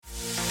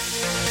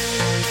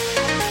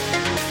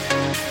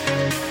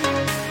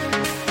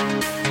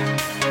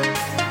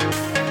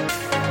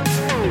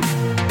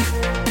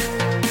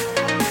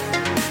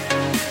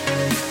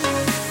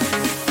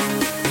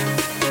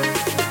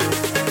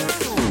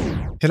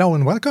Hello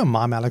and welcome.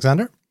 I'm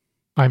Alexander.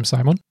 I'm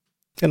Simon.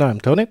 And I'm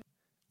Tony.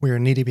 We're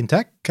Knee Deep in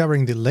Tech,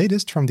 covering the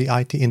latest from the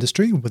IT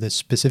industry with a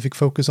specific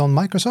focus on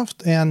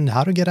Microsoft and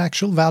how to get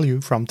actual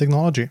value from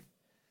technology.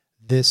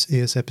 This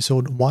is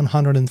episode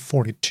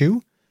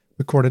 142,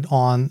 recorded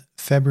on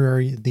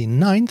February the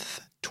 9th,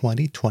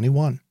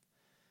 2021.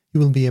 You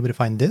will be able to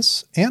find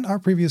this and our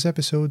previous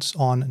episodes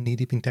on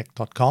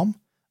kneedeepintech.com,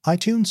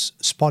 iTunes,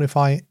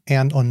 Spotify,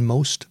 and on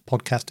most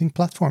podcasting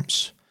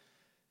platforms.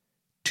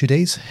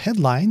 Today's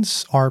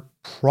headlines are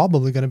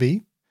probably going to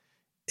be: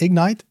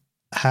 Ignite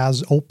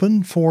has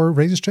opened for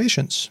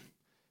registrations.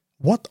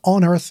 What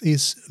on earth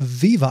is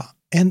Viva?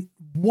 And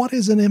what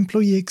is an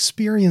employee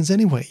experience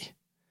anyway?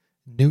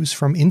 News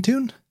from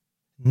Intune,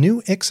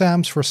 new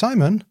exams for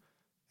Simon,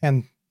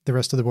 and the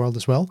rest of the world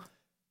as well,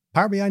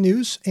 Power BI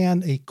news,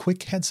 and a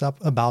quick heads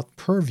up about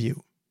Purview.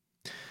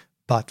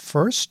 But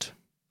first,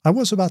 I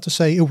was about to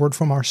say a word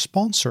from our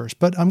sponsors,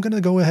 but I'm going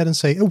to go ahead and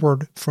say a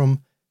word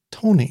from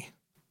Tony.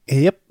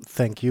 Yep,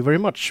 thank you very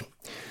much.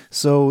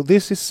 So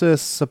this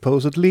is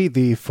supposedly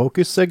the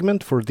focus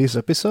segment for this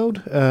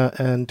episode,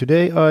 and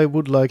today I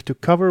would like to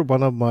cover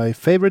one of my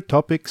favorite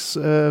topics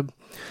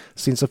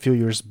since a few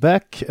years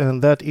back,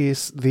 and that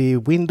is the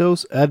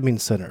Windows Admin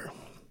Center.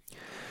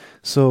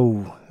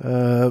 So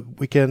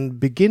we can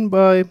begin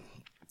by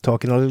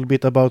talking a little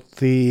bit about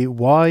the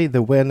why,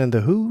 the when, and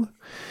the who.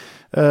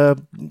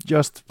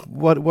 Just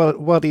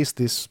what is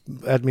this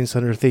Admin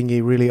Center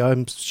thingy really?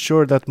 I'm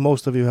sure that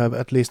most of you have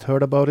at least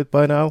heard about it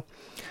by now,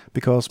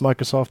 because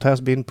Microsoft has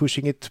been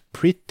pushing it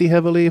pretty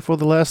heavily for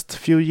the last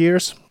few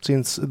years,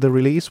 since the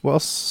release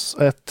was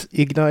at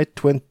Ignite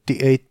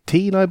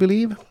 2018, I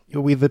believe,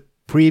 with the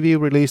preview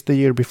released the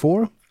year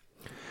before.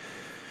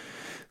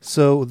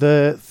 So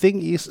the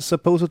thing is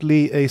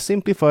supposedly a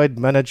simplified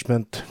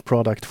management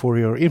product for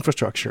your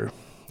infrastructure.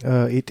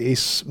 It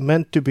is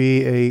meant to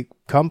be a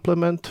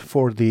complement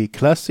for the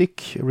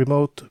classic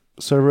remote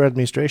server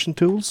administration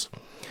tools,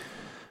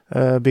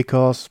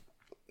 because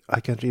I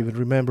can't even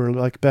remember,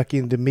 like back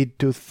in the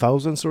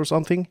mid-2000s or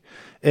something,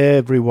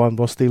 everyone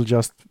was still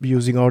just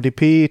using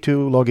RDP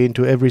to log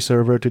into every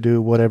server to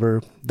do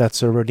whatever that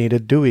server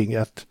needed doing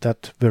at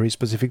that very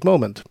specific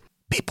moment.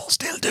 People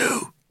still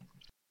do.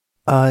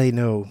 I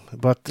know,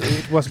 but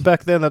it was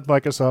back then that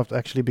Microsoft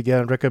actually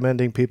began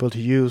recommending people to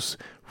use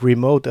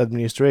remote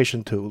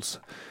administration tools,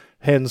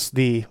 hence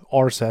the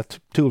RSAT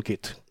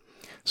toolkit.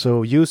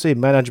 So use a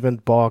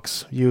management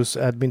box, use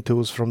admin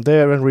tools from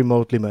there, and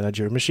remotely manage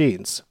your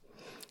machines.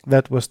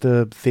 That was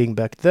the thing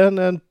back then,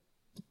 and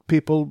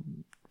people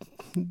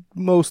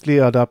mostly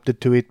adapted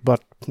to it,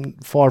 but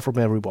far from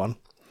everyone.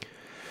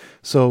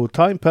 So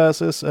time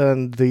passes,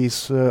 and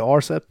these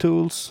RSAT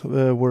tools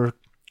were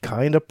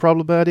kind of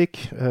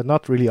problematic,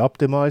 not really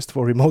optimized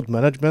for remote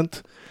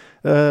management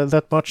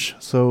that much.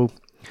 So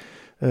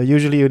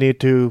usually you need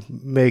to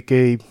make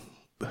a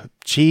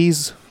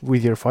cheese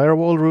with your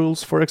firewall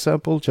rules, for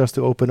example, just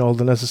to open all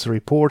the necessary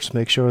ports,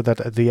 make sure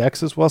that the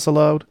access was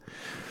allowed,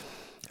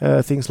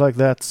 things like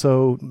that.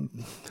 So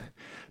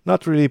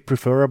not really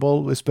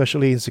preferable,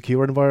 especially in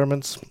secure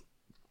environments.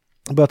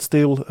 But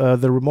still,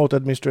 the remote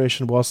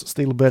administration was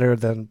still better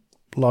than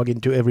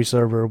logging to every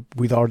server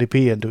with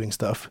RDP and doing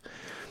stuff.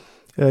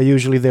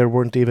 Usually there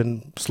weren't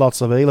even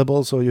slots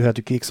available, so you had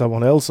to kick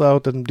someone else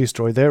out and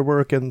destroy their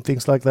work and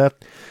things like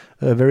that.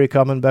 Very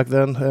common back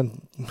then,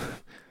 and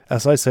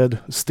as I said,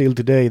 still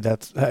today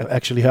that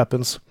actually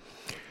happens,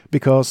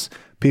 because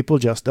people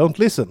just don't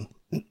listen.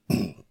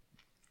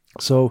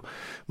 So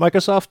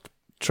Microsoft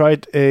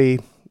tried a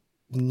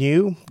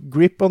new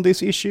grip on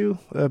this issue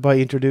by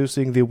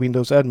introducing the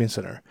Windows Admin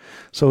Center.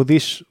 So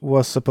this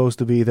was supposed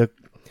to be the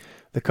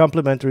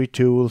complementary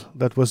tool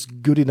that was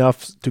good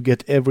enough to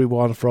get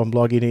everyone from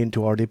logging into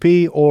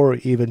RDP or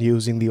even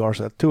using the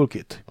RSAT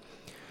toolkit.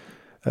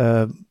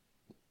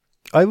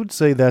 I would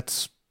say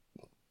that's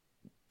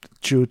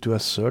true to a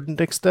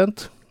certain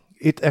extent.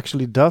 It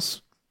actually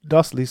does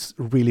this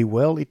really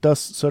well. It does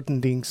certain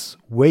things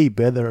way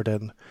better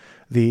than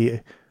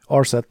the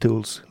RSAT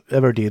tools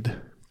ever did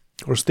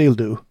or still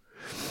do.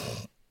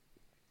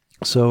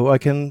 So I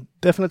can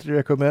definitely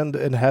recommend,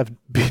 and have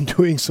been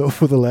doing so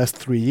for the last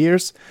 3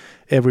 years,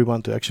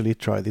 everyone to actually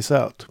try this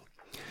out.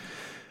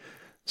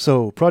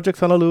 So Project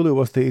Honolulu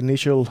was the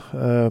initial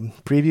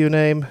preview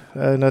name,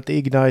 and at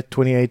Ignite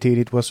 2018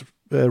 it was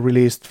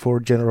released for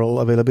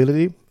general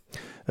availability.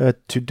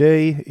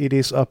 Today it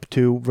is up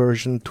to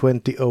version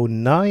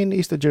 2009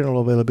 is the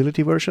general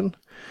availability version,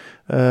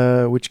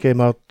 which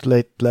came out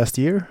late last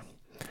year.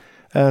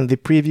 And the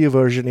preview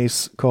version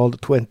is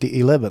called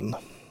 2011.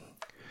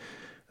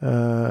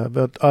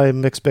 But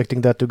I'm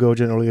expecting that to go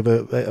generally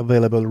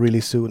available really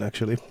soon,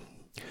 actually.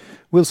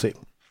 We'll see.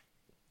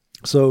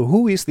 So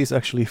who is this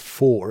actually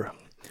for?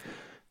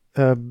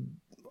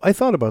 I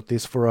thought about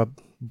this for a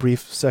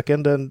brief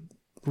second and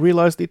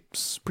realized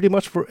it's pretty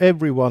much for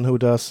everyone who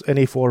does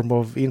any form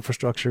of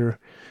infrastructure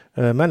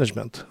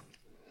management.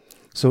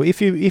 So if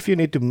you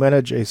need to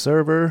manage a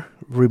server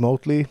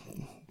remotely,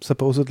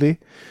 supposedly,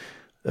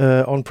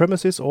 on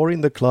premises or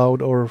in the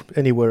cloud or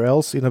anywhere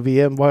else in a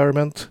VM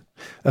environment,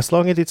 As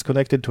long as it's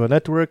connected to a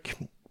network,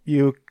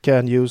 you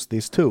can use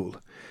this tool.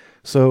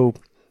 So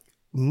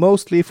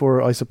mostly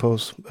for, I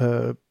suppose,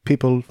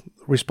 people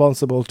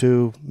responsible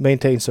to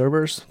maintain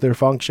servers, their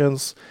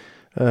functions,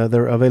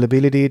 their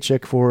availability,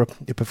 check for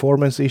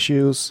performance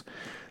issues,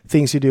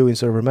 things you do in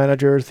Server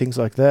Manager, things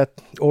like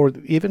that, or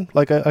even,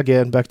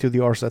 again, back to the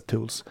RSAT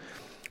tools.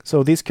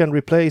 So this can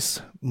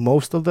replace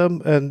most of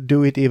them and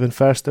do it even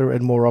faster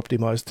and more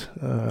optimized,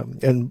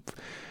 and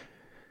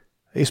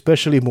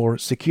especially more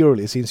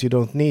securely, since you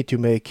don't need to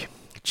make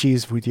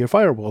cheese with your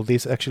firewall.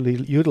 This actually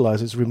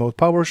utilizes remote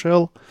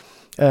PowerShell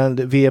and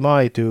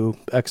VMI to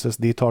access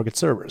the target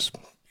servers,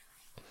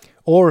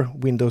 or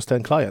Windows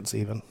 10 clients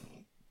even.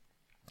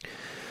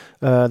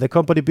 The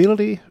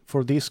compatibility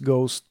for this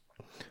goes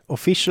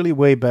officially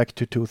way back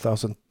to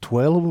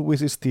 2012,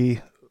 which is the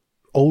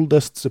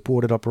oldest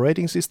supported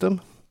operating system.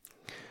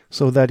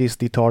 So that is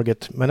the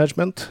target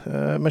management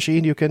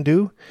machine you can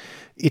do.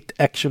 It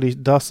actually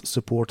does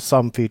support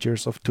some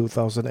features of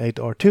 2008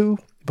 R2,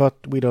 but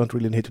we don't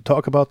really need to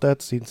talk about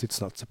that since it's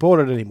not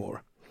supported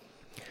anymore.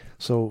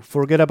 So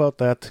forget about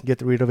that,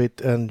 get rid of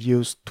it, and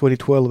use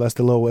 2012 as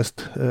the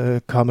lowest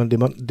common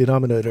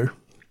denominator.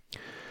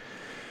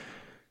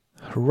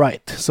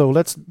 Right, so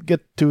let's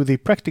get to the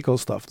practical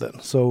stuff then.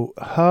 So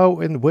how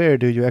and where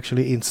do you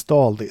actually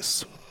install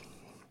this?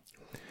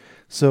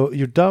 So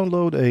you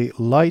download a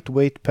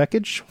lightweight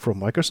package from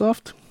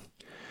Microsoft.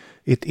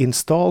 It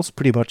installs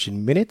pretty much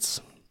in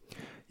minutes.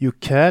 You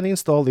can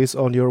install this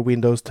on your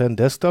Windows 10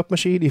 desktop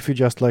machine if you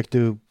just like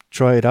to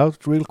try it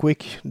out real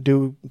quick,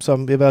 do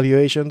some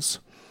evaluations,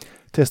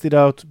 test it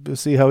out,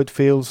 see how it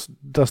feels.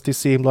 Does this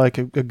seem like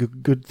a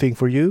good thing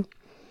for you?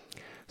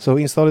 So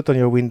install it on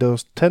your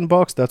Windows 10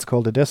 box, that's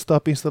called the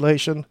desktop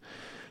installation,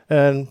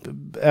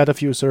 and add a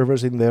few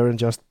servers in there and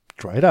just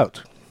try it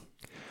out.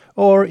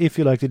 Or if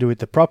you like to do it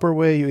the proper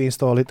way, you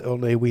install it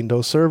on a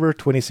Windows Server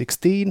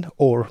 2016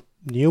 or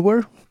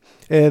newer,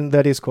 and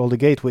that is called the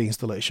gateway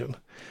installation.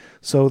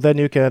 So then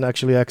you can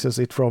actually access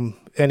it from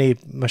any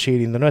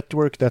machine in the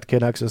network that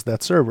can access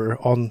that server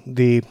on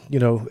the,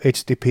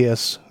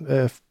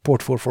 HTTPS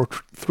port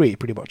 443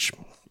 pretty much.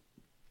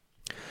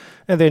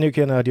 And then you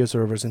can add your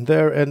servers in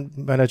there and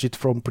manage it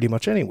from pretty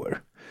much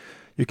anywhere.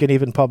 You can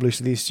even publish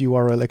this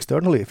URL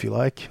externally if you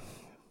like.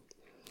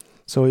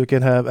 So you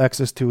can have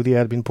access to the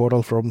admin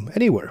portal from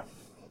anywhere,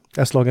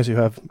 as long as you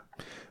have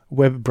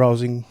web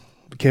browsing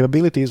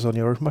capabilities on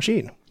your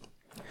machine.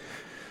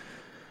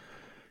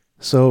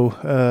 So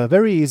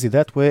very easy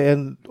that way,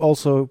 and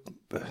also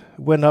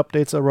when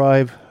updates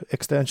arrive,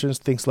 extensions,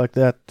 things like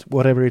that,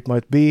 whatever it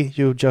might be,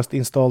 you just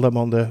install them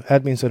on the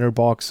admin center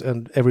box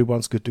and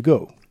everyone's good to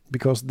go,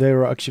 because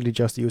they're actually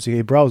just using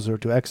a browser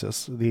to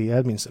access the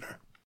admin center.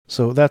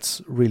 So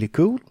that's really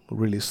cool,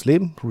 really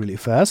slim, really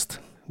fast,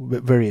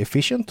 very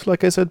efficient,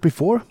 like I said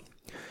before.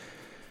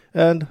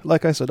 And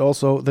like I said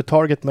also, the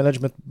target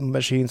management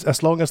machines,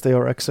 as long as they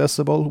are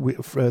accessible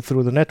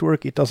through the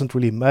network, it doesn't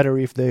really matter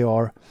if they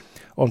are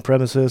on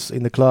premises,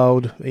 in the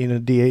cloud, in a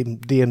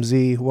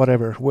DMZ,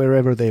 whatever,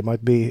 wherever they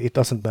might be, it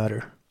doesn't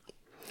matter.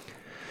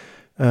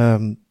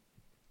 And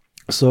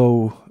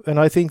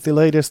I think the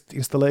latest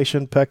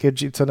installation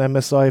package, it's an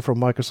MSI from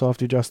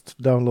Microsoft. You just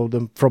download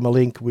them from a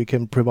link we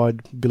can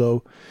provide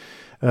below.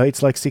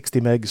 It's like 60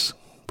 megs,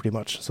 pretty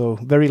much. So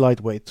very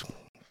lightweight.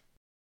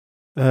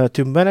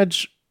 To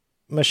manage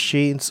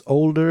machines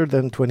older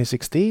than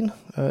 2016,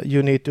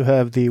 you need to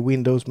have the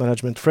Windows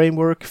Management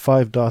Framework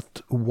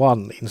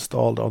 5.1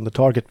 installed on the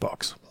target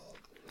box.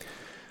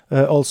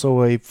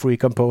 Also a free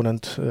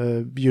component,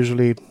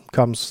 usually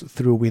comes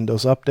through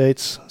Windows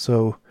updates,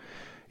 so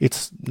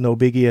it's no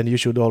biggie and you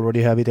should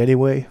already have it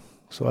anyway.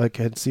 So I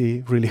can't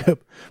see really a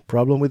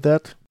problem with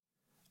that.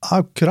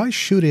 Could I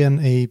shoot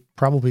in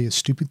probably a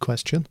stupid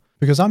question?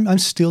 Because I'm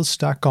still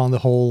stuck on the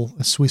whole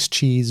Swiss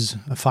cheese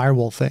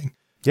firewall thing.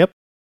 Yep.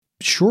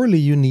 Surely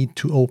you need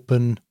to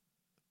open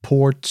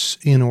ports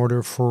in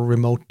order for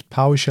remote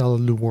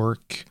PowerShell to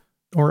work,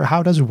 or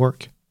how does it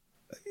work?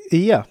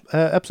 Yeah,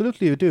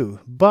 absolutely you do.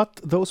 But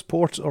those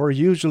ports are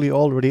usually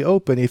already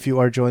open if you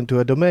are joined to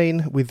a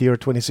domain with your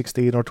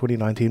 2016 or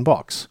 2019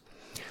 box.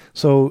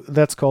 So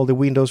that's called the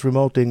Windows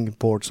Remoting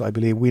ports, I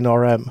believe,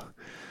 WinRM,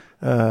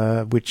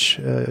 which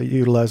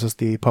utilizes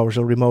the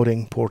PowerShell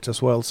remoting ports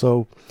as well.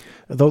 So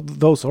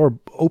those are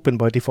open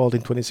by default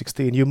in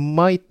 2016. You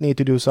might need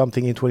to do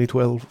something in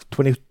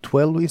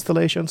 2012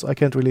 installations. I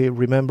can't really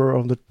remember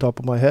on the top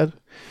of my head.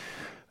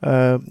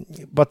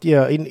 But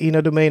yeah, in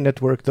a domain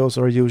network, those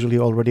are usually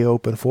already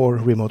open for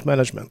remote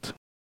management.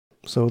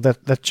 So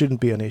that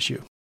shouldn't be an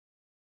issue.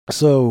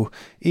 So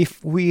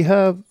if we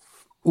have...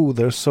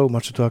 there's so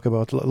much to talk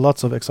about,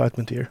 lots of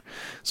excitement here.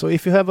 So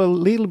if you have a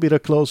little bit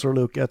of closer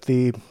look at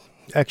the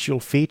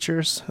actual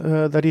features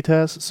that it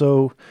has.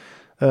 So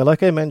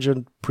like I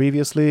mentioned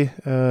previously,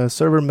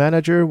 Server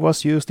Manager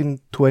was used in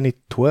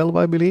 2012,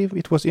 I believe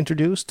it was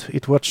introduced.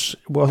 It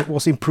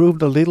was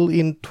improved a little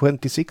in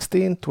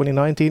 2016.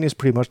 2019 is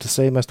pretty much the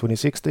same as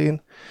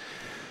 2016.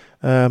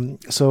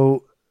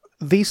 So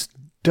this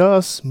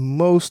does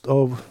most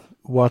of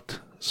what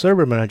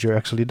Server Manager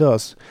actually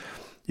does.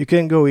 You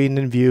can go in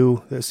and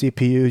view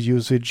CPU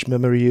usage,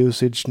 memory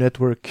usage,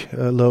 network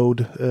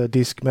load,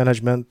 disk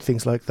management,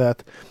 things like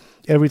that.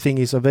 Everything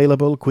is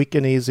available, quick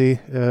and easy,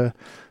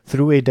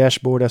 through a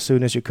dashboard as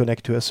soon as you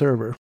connect to a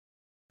server.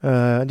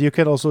 And you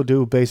can also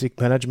do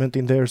basic management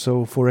in there.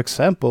 So for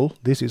example,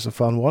 this is a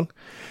fun one.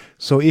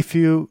 So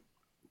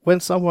when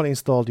someone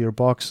installed your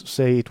box,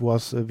 say it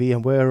was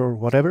VMware or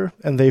whatever,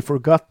 and they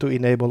forgot to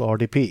enable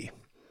RDP.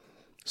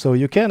 So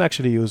you can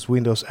actually use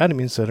Windows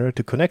Admin Center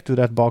to connect to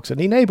that box and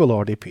enable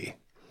RDP.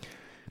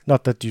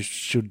 Not that you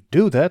should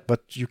do that,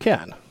 but you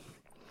can.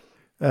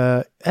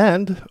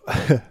 And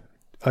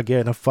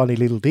again, a funny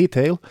little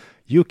detail,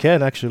 you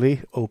can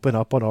actually open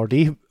up an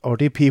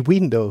RDP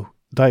window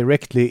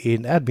directly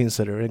in Admin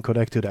Center and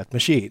connect to that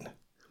machine.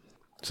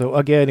 So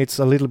again, it's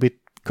a little bit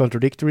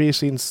contradictory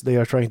since they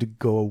are trying to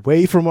go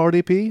away from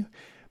RDP,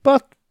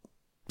 but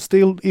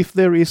still, if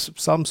there is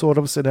some sort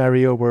of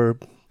scenario where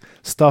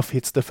stuff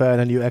hits the fan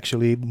and you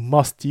actually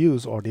must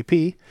use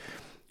RDP,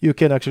 you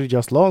can actually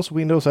just launch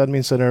Windows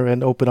Admin Center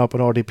and open up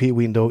an RDP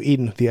window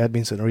in the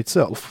Admin Center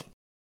itself.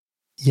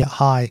 Yeah,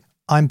 hi,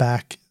 I'm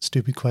back.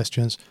 Stupid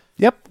questions.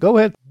 Yep, go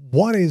ahead.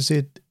 What is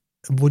it,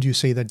 would you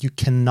say, that you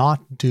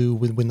cannot do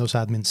with Windows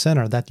Admin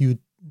Center that you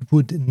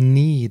would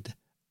need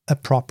a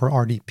proper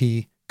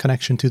RDP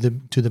connection to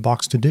the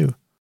box to do?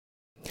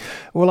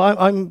 Well,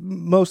 I'm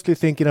mostly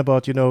thinking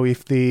about,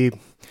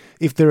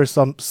 if there is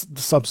some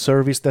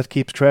service that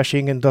keeps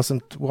crashing and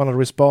doesn't want to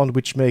respond,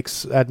 which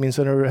makes Admin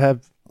Center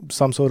have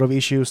some sort of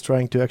issues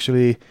trying to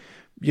actually,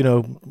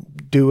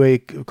 do a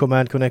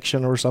command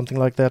connection or something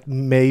like that.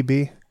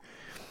 Maybe.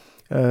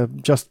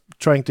 Just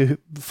trying to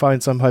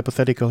find some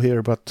hypothetical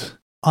here, but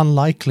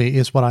unlikely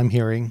is what I'm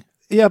hearing.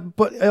 Yeah,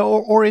 but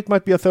or it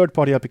might be a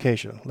third-party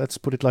application. Let's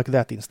put it like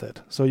that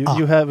instead. So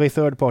you have a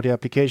third-party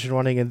application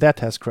running and that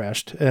has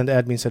crashed, and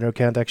Admin Center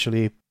can't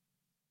actually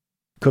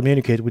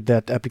communicate with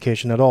that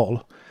application at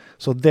all.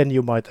 So then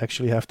you might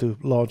actually have to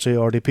launch a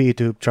RDP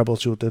to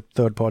troubleshoot the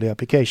third-party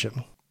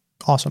application.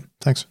 Awesome,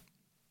 thanks.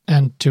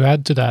 And to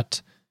add to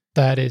that,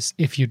 that is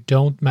if you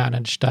don't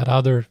manage that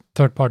other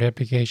third-party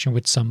application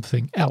with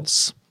something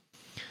else.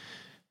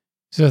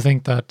 So I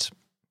think that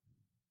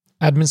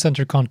Admin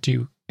Center can't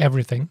do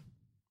everything.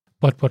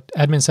 But what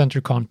Admin Center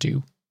can't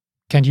do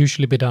can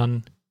usually be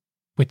done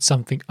with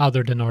something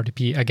other than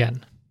RDP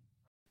again.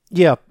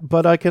 Yeah,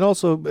 but I can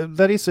also,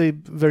 that is a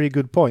very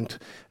good point.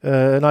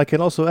 And I can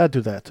also add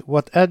to that.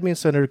 What Admin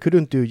Center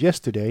couldn't do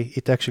yesterday,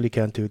 it actually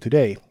can do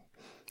today.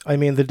 I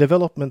mean, the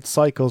development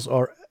cycles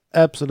are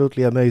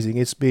absolutely amazing.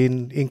 It's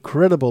been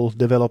incredible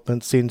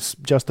development since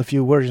just a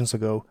few versions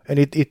ago. And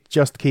it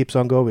just keeps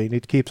on going.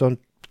 It keeps on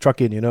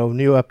trucking,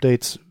 new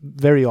updates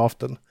very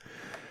often.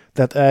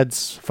 That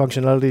adds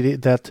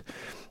functionality that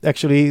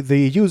actually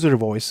the user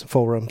voice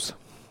forums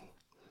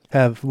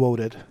have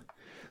voted.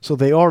 So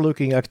they are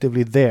looking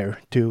actively there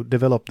to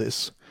develop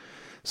this.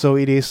 So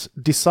it is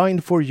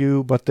designed for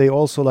you, but they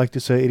also like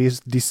to say it is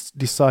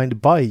designed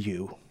by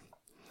you.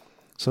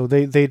 So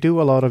they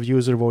do a lot of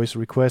user voice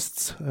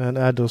requests and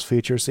add those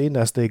features in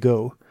as they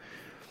go.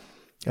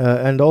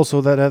 And also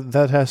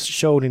that has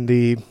shown in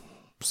the,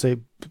 say,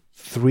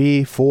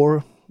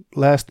 3-4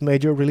 last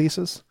major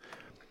releases.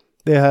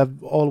 They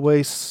have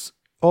always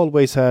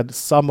had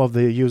some of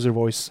the user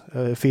voice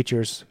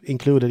features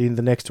included in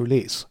the next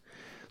release.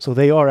 So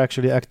they are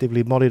actually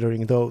actively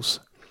monitoring those,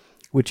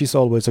 which is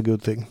always a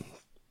good thing.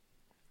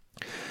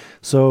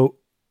 So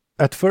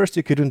at first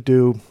you couldn't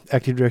do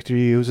Active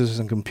Directory users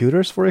and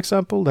computers, for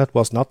example. That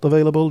was not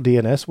available.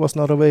 DNS was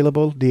not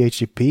available.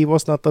 DHCP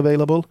was not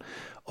available.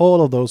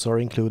 All of those are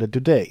included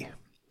today.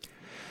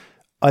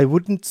 I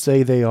wouldn't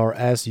say they are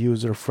as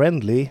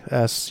user-friendly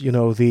as,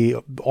 the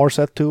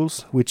RSAT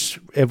tools, which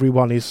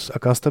everyone is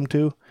accustomed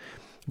to,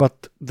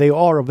 but they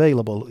are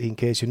available in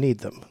case you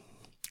need them.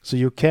 So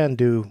you can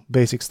do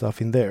basic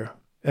stuff in there,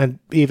 and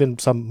even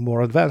some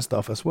more advanced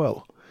stuff as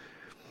well.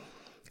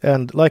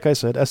 And like I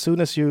said, as soon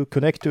as you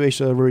connect to a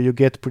server, you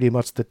get pretty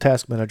much the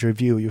task manager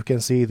view. You can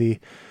see the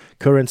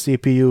current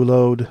CPU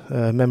load,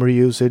 memory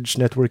usage,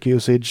 network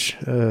usage,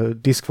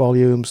 disk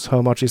volumes,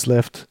 how much is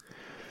left.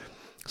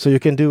 So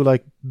you can do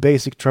like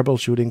basic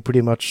troubleshooting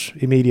pretty much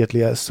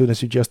immediately as soon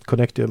as you just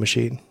connect to a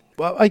machine.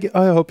 Well,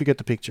 I hope you get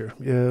the picture.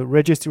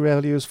 Registry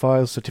values,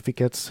 files,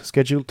 certificates,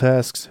 scheduled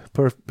tasks,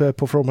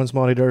 performance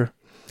monitor.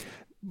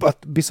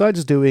 But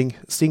besides doing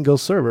single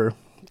server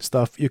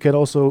stuff, you can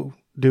also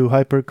do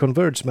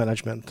hyper-converged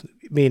management,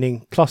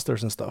 meaning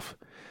clusters and stuff.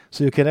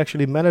 So you can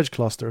actually manage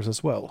clusters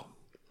as well.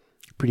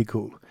 Pretty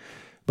cool.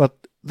 But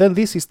then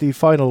this is the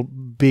final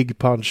big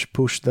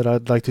push that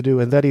I'd like to do,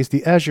 and that is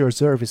the Azure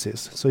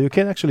services. So you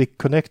can actually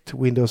connect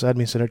Windows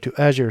Admin Center to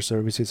Azure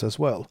services as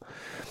well.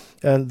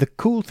 And the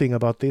cool thing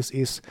about this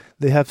is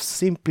they have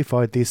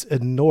simplified this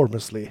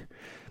enormously.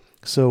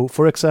 So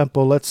for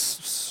example,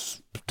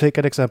 let's take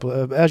an example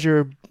of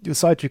Azure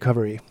Site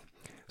Recovery.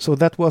 So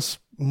that was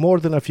more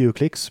than a few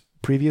clicks.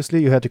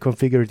 Previously, you had to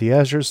configure the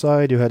Azure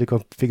side, you had to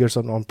configure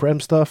some on-prem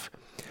stuff.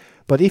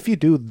 But if you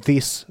do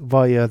this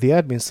via the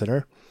Admin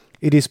Center,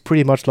 it is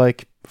pretty much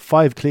like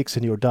 5 clicks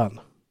and you're done.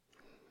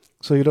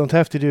 So you don't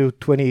have to do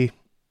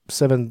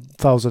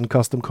 27,000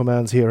 custom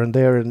commands here and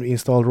there and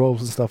install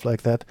roles and stuff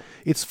like that.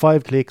 It's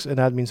 5 clicks and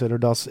Admin Center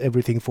does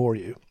everything for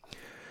you.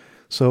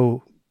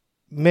 So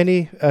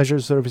many Azure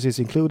services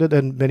included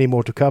and many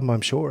more to come,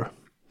 I'm sure.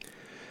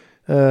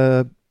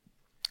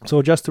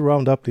 So just to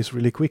round up this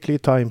really quickly,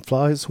 time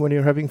flies when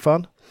you're having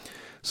fun.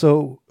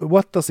 So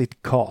what does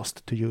it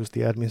cost to use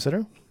the Admin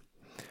Center?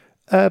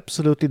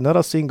 Absolutely not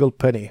a single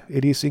penny.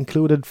 It is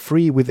included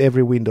free with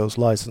every Windows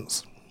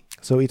license.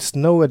 So it's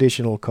no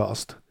additional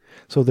cost.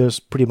 So there's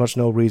pretty much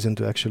no reason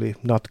to actually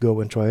not go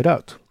and try it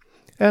out.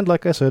 And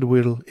like I said,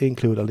 we'll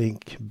include a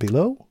link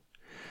below.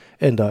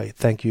 And I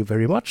thank you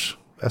very much.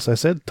 As I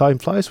said, time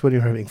flies when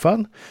you're having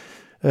fun.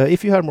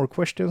 If you have more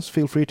questions,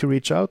 feel free to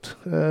reach out.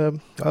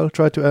 I'll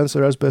try to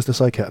answer as best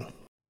as I can.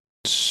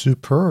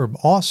 Superb.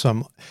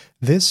 Awesome.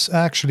 This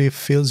actually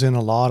fills in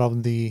a lot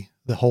of the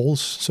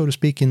holes, so to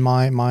speak, in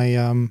my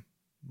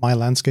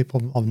landscape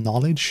of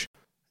knowledge.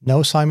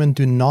 No, Simon,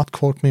 do not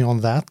quote me on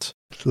that.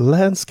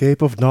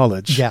 Landscape of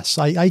knowledge. Yes,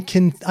 I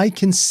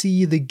can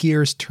see the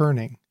gears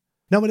turning.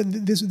 No, but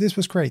this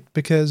was great,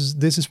 because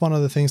this is one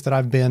of the things that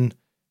I've been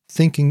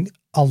thinking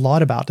a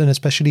lot about, and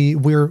especially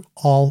we're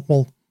all,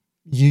 well,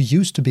 you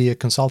used to be a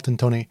consultant,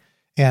 Tony,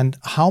 and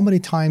how many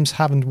times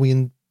haven't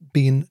we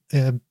been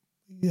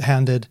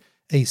handed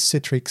a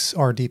Citrix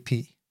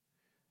RDP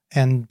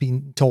and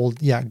been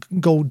told, yeah,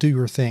 go do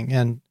your thing,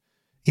 and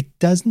it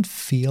doesn't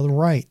feel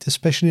right,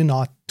 especially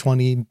not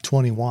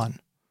 2021.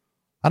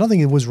 I don't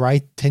think it was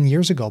right 10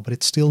 years ago, but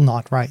it's still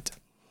not right.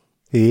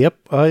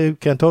 Yep, I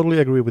can totally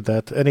agree with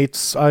that, and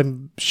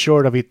I'm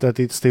sure of it that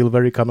it's still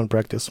very common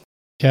practice.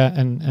 Yeah,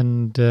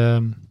 and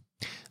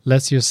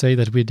let's just say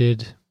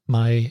that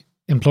my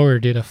employer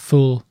did a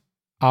full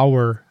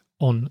hour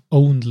on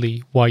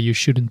only why you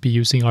shouldn't be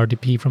using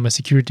RDP from a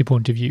security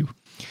point of view.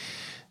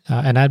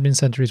 And Admin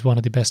Center is one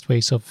of the best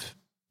ways of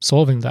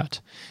solving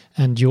that.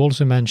 And you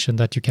also mentioned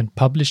that you can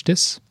publish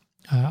this.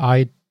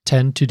 I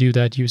tend to do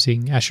that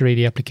using Azure AD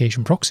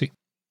Application Proxy.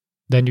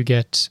 Then you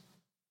get,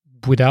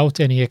 without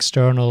any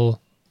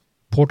external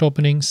port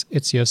openings,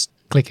 it's just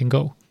click and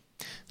go.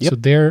 Yep. So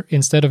there,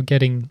 instead of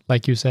getting,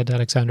 like you said,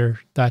 Alexander,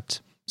 that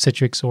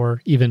Citrix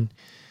or even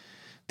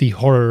the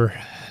horror,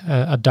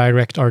 a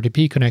direct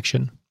RDP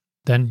connection,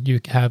 then you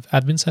have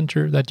Admin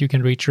Center that you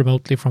can reach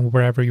remotely from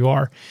wherever you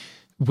are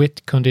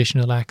with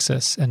conditional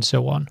access and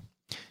so on.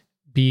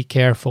 Be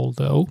careful,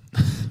 though,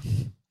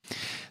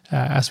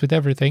 as with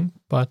everything,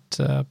 but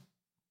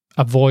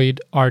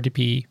avoid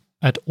RDP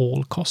at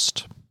all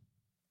cost.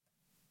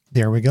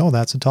 There we go.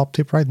 That's a top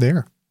tip right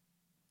there.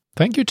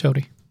 Thank you,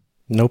 Tony.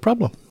 No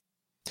problem.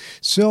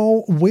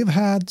 So we've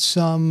had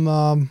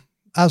some,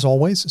 as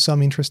always,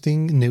 some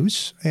interesting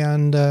news.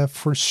 And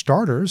for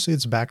starters,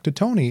 it's back to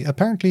Tony.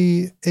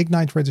 Apparently,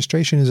 Ignite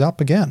registration is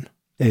up again.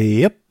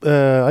 Yep.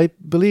 I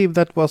believe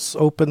that was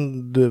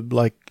opened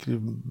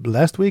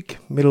last week,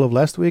 middle of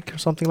last week or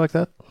something like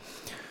that.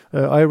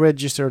 I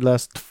registered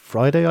last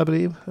Friday, I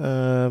believe.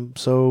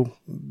 So,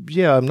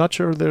 yeah, I'm not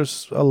sure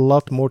there's a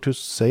lot more to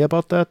say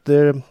about that.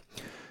 The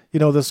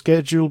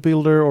schedule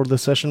builder or the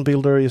session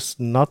builder is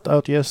not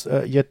out yet,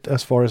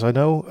 as far as I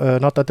know.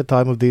 Not at the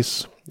time of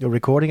this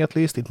recording, at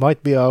least. It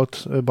might be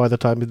out by the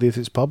time this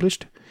is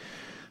published.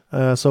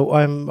 So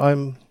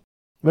I'm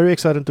very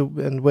excited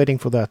and waiting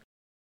for that.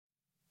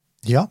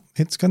 Yeah,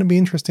 it's going to be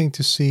interesting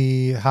to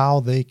see how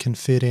they can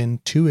fit in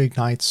 2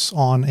 Ignites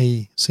on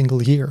a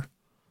single year.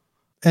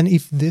 And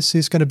if this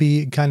is going to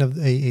be kind of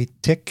a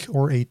tick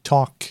or a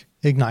talk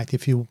Ignite,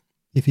 if you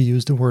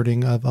use the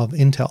wording of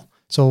Intel.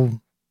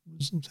 So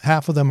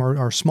half of them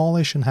are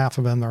smallish and half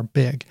of them are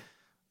big.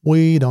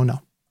 We don't know.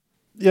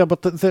 Yeah,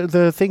 but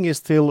the thing is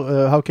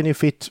still, how can you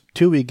fit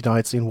 2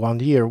 Ignites in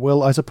 1 year?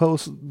 Well, I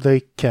suppose they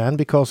can,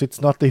 because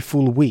it's not a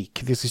full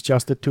week. This is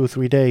just a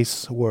 2-3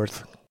 days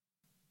worth.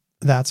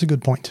 That's a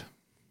good point.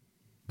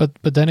 But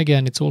then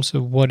again, it's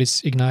also what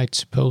is Ignite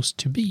supposed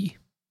to be?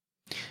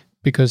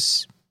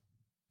 Because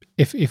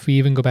if we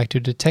even go back to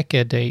the Tech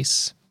Ed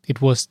days,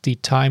 it was the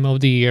time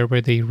of the year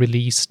where they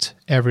released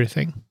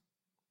everything.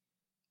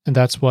 And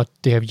that's what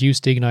they have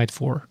used Ignite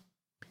for.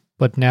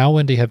 But now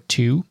when they have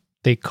 2,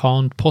 they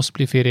can't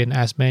possibly fit in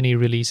as many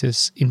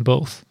releases in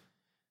both.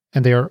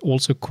 And they are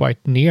also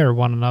quite near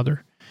one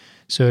another.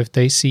 So if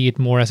they see it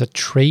more as a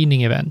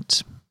training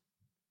event,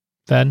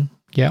 then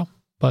yeah.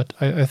 But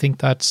I think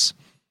that's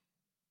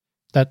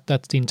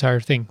the entire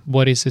thing.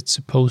 What is it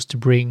supposed to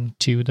bring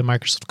to the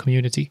Microsoft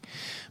community?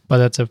 But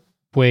that's a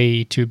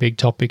way too big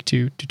topic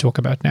to talk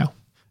about now.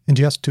 And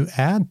just to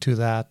add to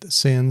that,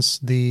 since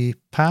the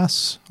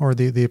PAS, or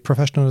the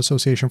Professional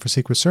Association for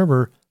SQL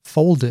Server,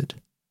 folded,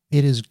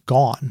 it is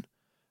gone.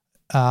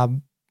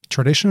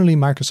 Traditionally,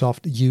 Microsoft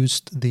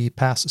used the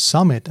PAS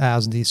Summit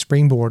as the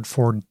springboard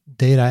for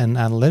data and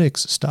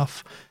analytics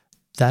stuff.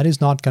 That is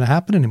not going to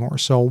happen anymore.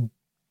 So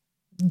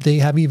they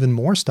have even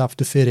more stuff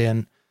to fit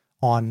in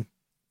on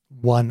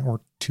 1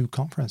 or 2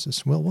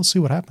 conferences. Well, we'll see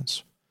what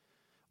happens.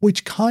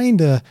 Which kind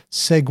of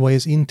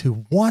segues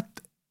into what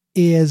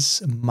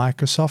is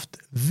Microsoft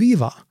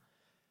Viva?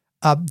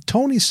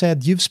 Tony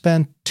said you've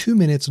spent 2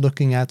 minutes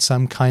looking at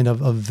some kind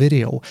of a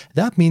video.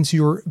 That means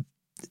you're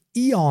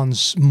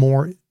eons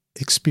more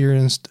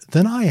experienced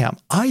than I am.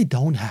 I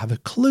don't have a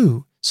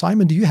clue.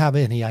 Simon, do you have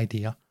any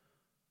idea?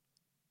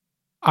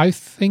 I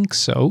think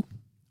so.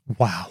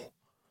 Wow.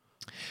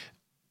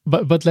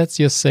 But let's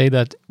just say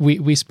that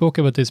we spoke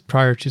about this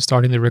prior to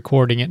starting the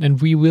recording, and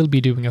we will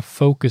be doing a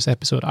focus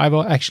episode. I've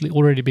actually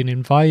already been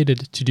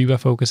invited to do a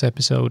focus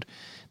episode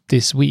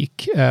this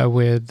week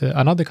with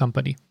another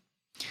company.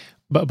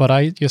 But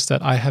I just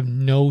said I have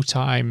no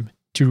time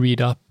to read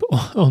up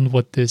on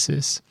what this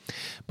is.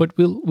 But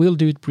we'll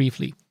do it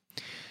briefly.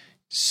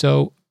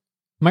 So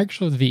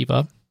Microsoft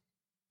Viva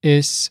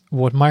is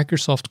what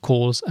Microsoft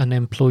calls an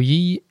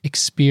employee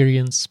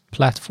experience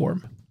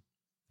platform.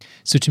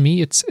 So to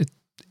me,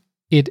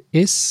 it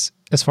is,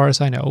 as far as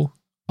I know,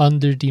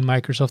 under the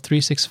Microsoft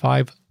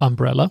 365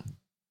 umbrella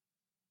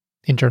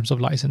in terms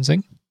of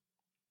licensing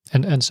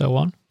and so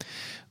on.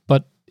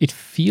 But it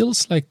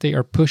feels like they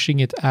are pushing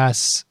it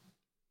as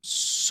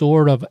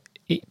sort of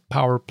a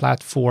Power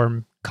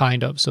Platform,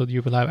 kind of. So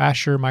you will have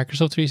Azure,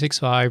 Microsoft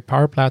 365,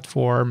 Power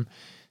Platform,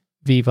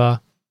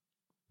 Viva,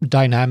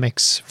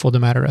 Dynamics for the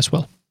matter as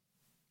well.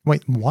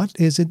 Wait, what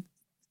is it?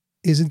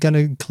 Is it going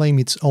to claim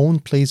its own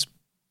place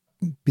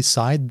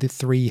beside the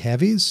three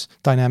heavies,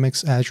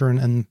 Dynamics, Azure,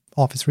 and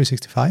Office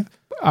 365?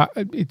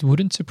 It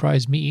wouldn't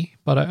surprise me,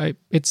 but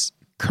it's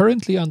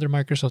currently under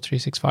Microsoft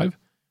 365.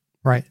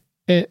 Right.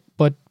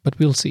 But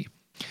we'll see.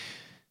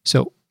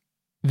 So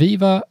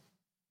Viva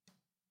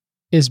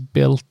is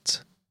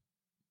built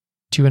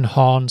to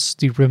enhance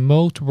the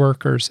remote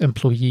workers'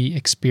 employee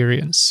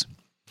experience.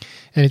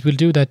 And it will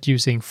do that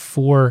using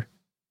 4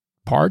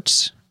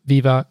 parts.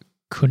 Viva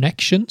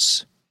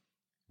Connections,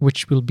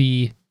 which will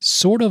be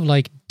sort of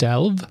like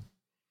Delve.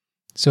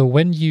 So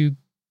when you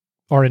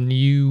are a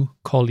new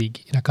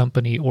colleague in a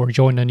company or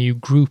join a new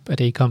group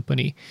at a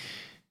company,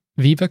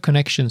 Viva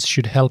Connections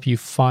should help you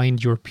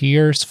find your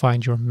peers,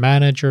 find your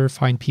manager,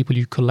 find people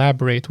you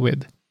collaborate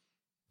with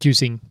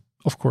using,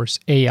 of course,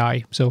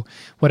 AI. So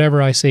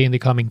whatever I say in the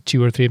coming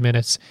 2 or 3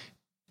 minutes,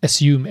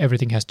 assume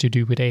everything has to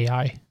do with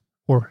AI,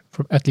 or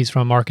at least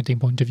from a marketing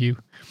point of view.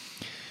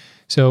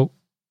 So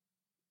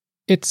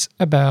it's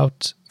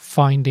about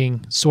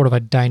finding sort of a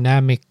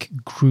dynamic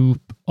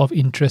group of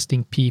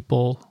interesting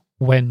people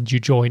when you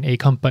join a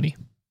company.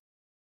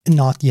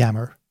 Not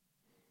Yammer.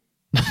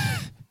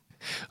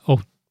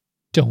 Oh,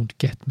 don't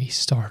get me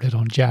started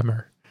on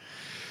Yammer.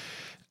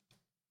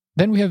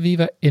 Then we have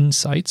Viva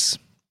Insights.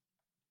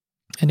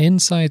 And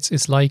Insights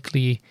is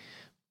likely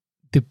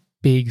the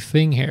big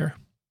thing here.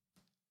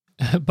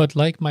 But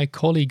like my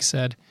colleague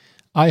said,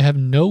 I have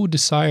no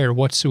desire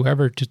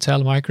whatsoever to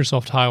tell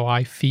Microsoft how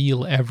I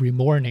feel every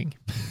morning.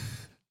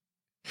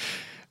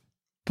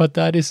 But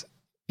that is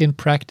in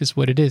practice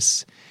what it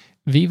is.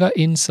 Viva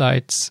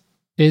Insights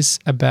is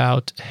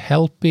about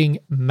helping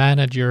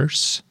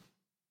managers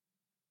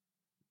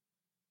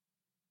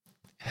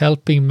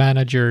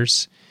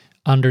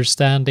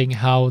understanding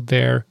how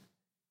their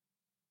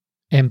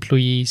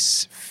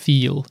employees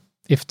feel,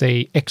 if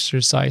they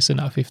exercise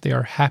enough, if they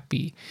are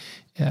happy,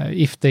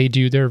 if they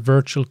do their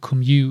virtual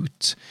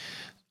commute,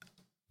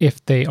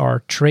 if they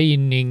are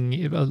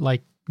training,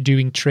 like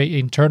doing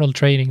internal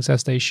trainings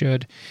as they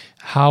should,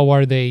 how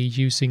are they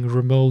using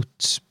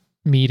remote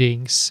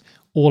meetings,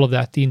 all of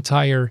that, the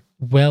entire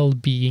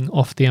well-being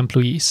of the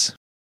employees.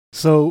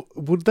 So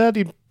would that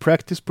in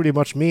practice pretty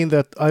much mean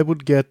that I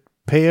would get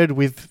paired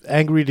with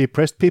angry,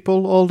 depressed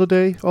people all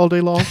day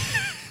long?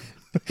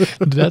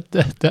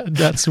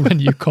 That's when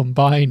you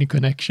combine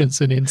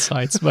connections and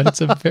insights, but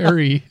it's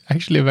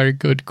actually a very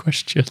good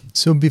question.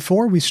 So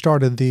before we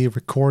started the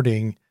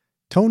recording,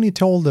 Tony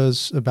told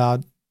us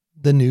about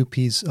the new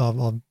piece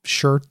of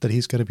shirt that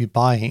he's going to be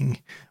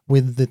buying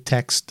with the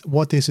text,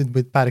 "What is it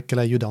with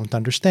Perkele you don't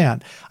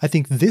understand?" I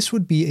think this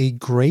would be a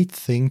great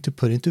thing to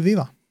put into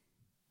Viva.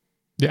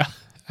 Yeah,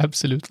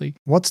 absolutely.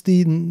 What's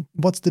the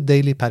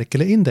daily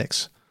Perkele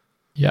index?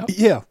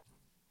 Yeah.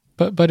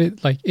 But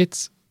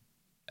it's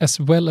as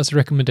well as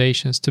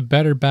recommendations to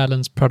better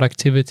balance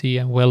productivity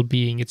and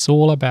well-being. It's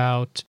all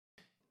about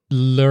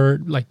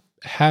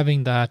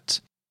having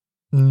that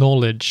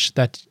knowledge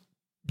that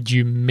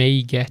you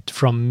may get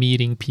from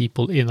meeting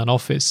people in an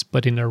office,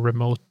 but in a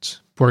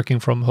remote working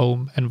from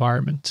home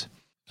environment.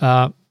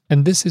 And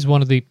this is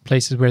one of the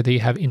places where they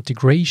have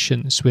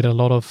integrations with a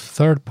lot of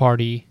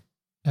third-party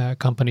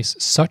companies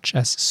such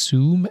as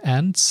Zoom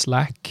and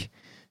Slack,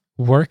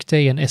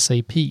 Workday and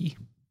SAP.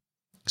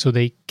 So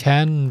they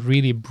can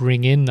really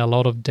bring in a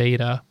lot of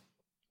data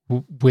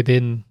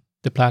within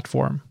the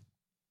platform.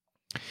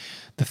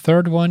 The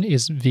third one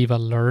is Viva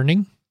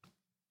Learning,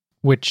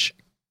 which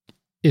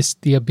is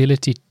the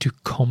ability to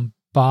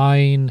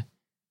combine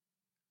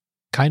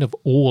kind of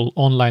all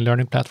online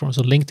learning platforms.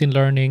 So LinkedIn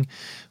Learning,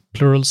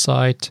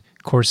 Pluralsight,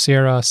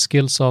 Coursera,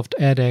 Skillsoft,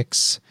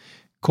 edX,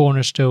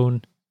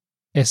 Cornerstone,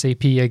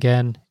 SAP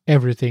again,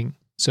 everything.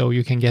 So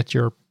you can get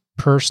your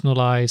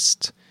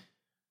personalized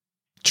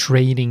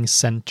training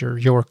center,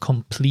 your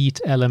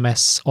complete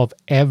LMS of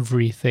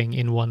everything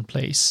in one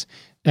place,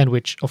 and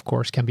which, of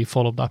course, can be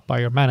followed up by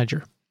your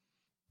manager.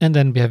 And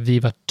then we have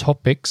Viva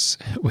Topics,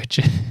 which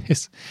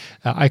is,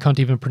 I can't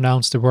even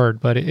pronounce the word,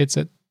 but it's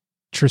a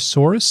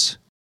thesaurus.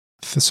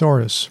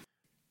 Thesaurus.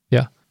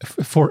 Yeah,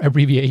 for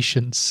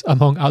abbreviations,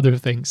 among other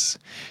things.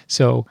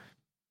 So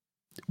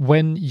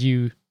when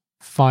you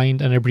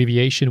find an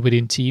abbreviation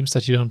within Teams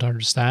that you don't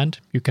understand,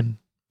 you can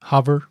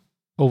hover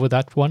over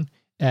that one,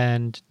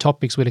 and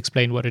Topics will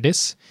explain what it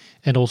is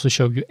and also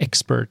show you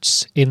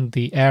experts in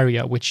the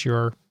area which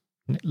you're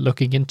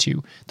looking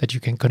into that you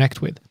can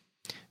connect with.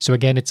 So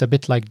again, it's a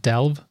bit like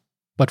Delve,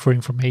 but for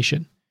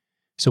information.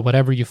 So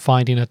whatever you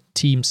find in a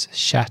Teams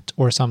chat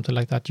or something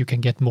like that, you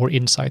can get more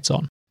insights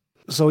on.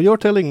 So you're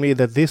telling me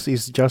that this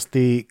is just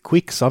the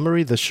quick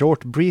summary, the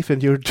short brief,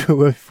 and you're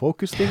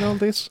focusing on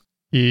this?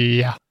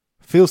 Yeah.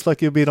 Feels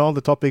like you've been on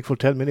the topic for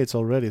 10 minutes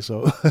already,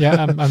 so...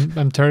 Yeah,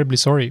 I'm terribly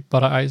sorry,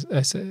 but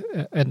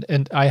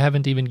I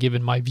haven't even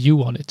given my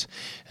view on it.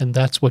 And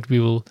that's what we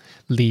will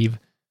leave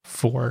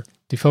for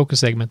the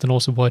focus segment, and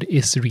also what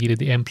is really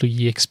the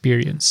employee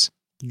experience.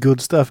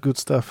 Good stuff, good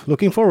stuff.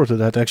 Looking forward to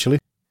that, actually.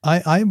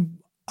 I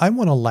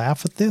want to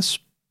laugh at this,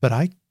 but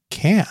I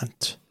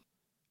can't,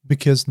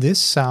 because this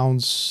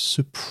sounds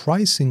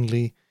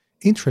surprisingly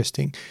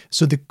interesting.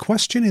 So the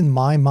question in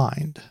my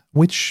mind,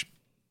 which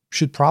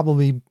should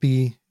probably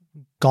be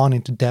gone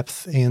into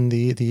depth in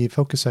the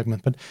focus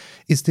segment, but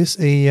is this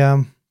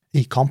a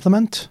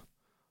complement,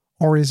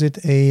 or is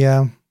it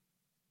a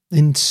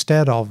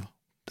instead of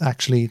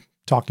actually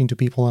talking to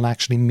people and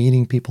actually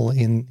meeting people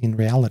in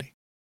reality?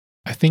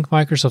 I think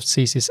Microsoft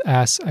sees this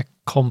as a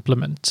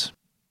complement.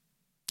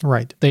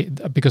 Right.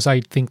 Because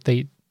I think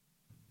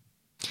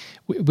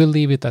we'll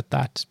leave it at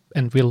that,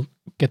 and we'll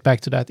get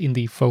back to that in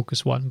the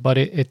focus one, but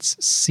it's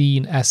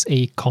seen as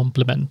a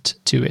complement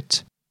to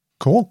it.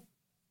 Cool.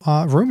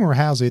 Rumor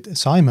has it,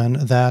 Simon,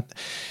 that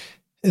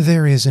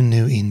there is a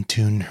new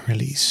Intune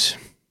release.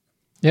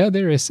 Yeah,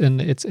 there is,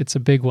 and it's a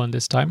big one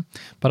this time,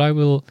 but I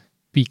will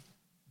be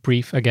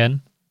brief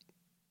again.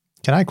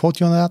 Can I quote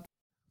you on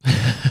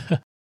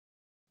that?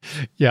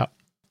 Yeah.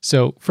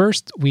 So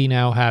first, we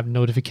now have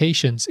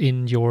notifications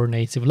in your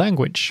native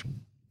language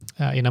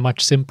in a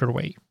much simpler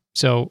way.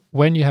 So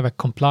when you have a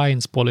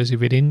compliance policy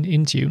within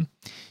Intune,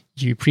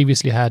 you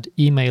previously had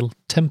email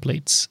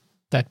templates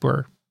that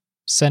were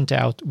sent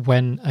out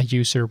when a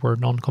user were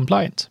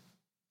non-compliant.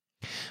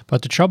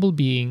 But the trouble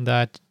being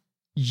that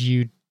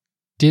you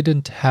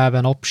didn't have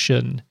an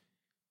option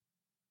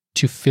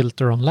to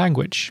filter on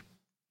language.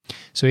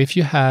 So if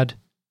you had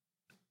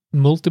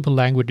multiple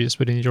languages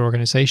within your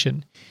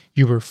organization,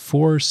 you were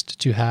forced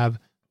to have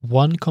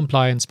one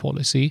compliance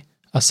policy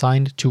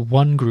assigned to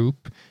one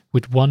group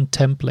with one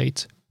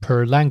template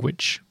per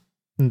language.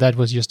 And that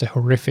was just a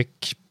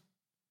horrific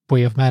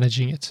way of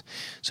managing it.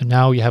 So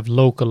now you have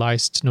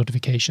localized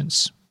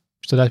notifications.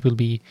 So that will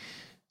be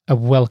a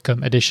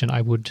welcome addition,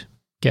 I would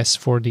guess,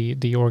 for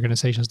the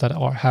organizations that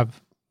are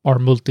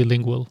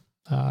multilingual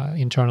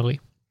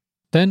internally.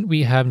 Then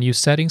we have new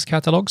settings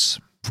catalogs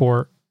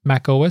for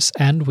Mac OS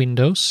and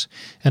Windows,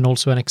 and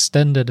also an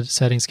extended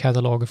settings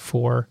catalog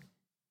for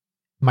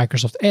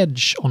Microsoft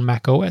Edge on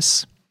Mac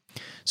OS.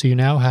 So you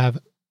now have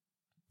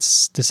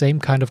the same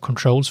kind of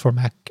controls for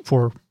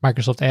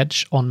Microsoft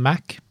Edge on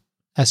Mac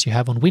as you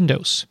have on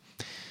Windows.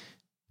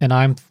 And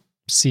I'm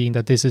seeing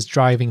that this is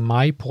driving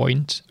my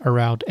point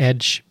around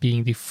Edge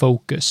being the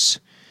focus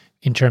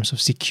in terms of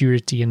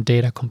security and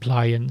data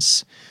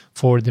compliance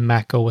for the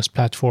Mac OS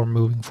platform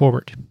moving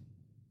forward.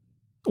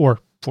 Or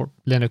for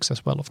Linux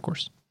as well, of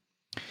course.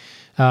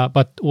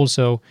 But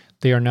also,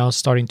 they are now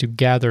starting to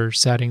gather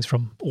settings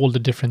from all the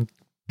different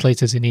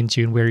places in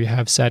Intune where you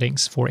have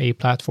settings for a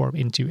platform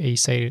into a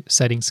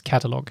settings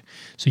catalog.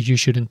 So you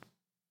shouldn't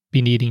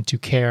be needing to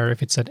care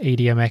if it's an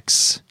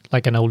ADMX,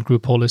 like an old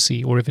group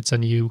policy, or if it's a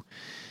new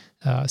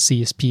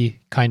CSP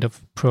kind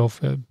of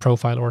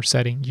profile or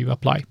setting you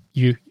apply.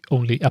 You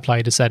only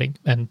apply the setting,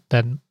 and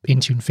then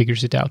Intune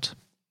figures it out.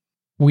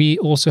 We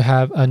also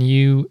have a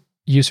new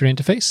user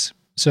interface.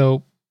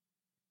 So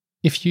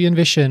if you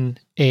envision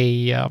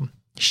a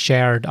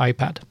shared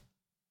iPad,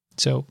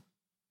 so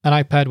an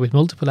iPad with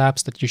multiple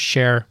apps that you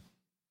share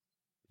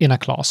in a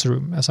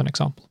classroom, as an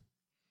example,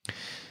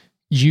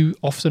 you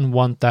often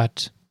want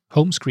that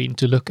home screen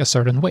to look a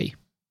certain way.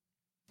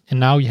 And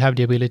now you have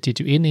the ability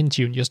to, in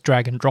Intune, just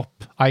drag and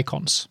drop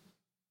icons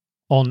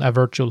on a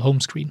virtual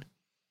home screen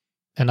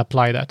and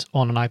apply that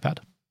on an iPad,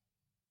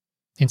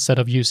 instead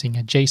of using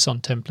a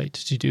JSON template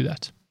to do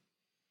that.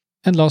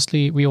 And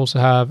lastly, we also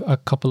have a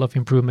couple of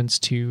improvements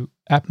to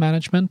app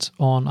management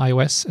on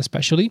iOS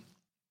especially,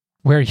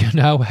 where you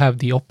now have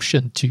the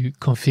option to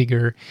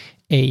configure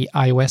a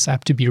iOS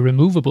app to be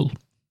removable.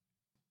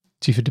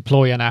 So if you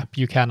deploy an app,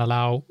 you can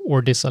allow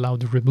or disallow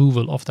the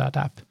removal of that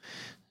app,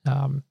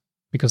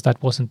 because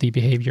that wasn't the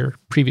behavior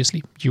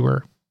previously. You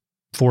were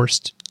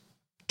forced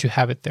to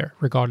have it there,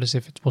 regardless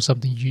if it was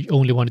something you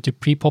only wanted to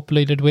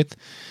pre-populate it with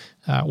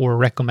or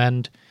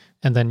recommend,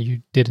 and then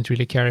you didn't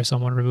really care if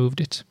someone removed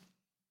it.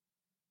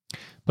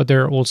 But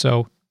there are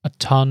also a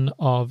ton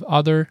of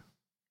other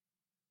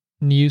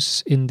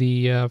news in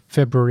the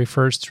February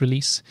 1st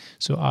release.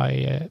 So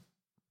I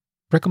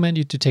recommend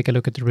you to take a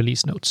look at the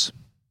release notes.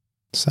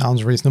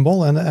 Sounds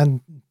reasonable.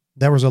 And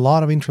there was a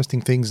lot of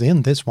interesting things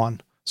in this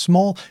one.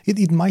 Small,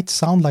 it might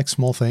sound like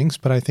small things,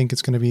 but I think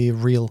it's going to be a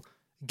real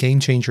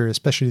game changer,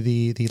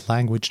 especially the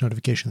language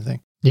notification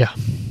thing. Yeah,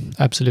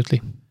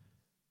 absolutely.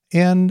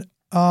 And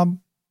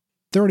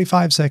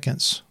 35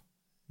 seconds.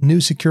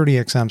 New security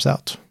exams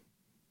out.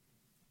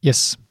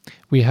 Yes,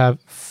 we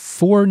have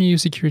 4 new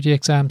security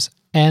exams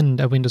and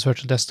a Windows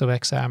Virtual Desktop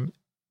exam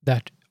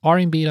that are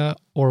in beta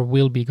or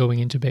will be going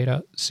into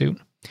beta soon.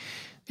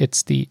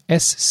 It's the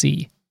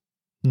SC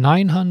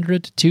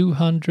 900,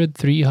 200,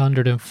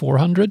 300, and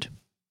 400,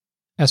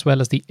 as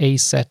well as the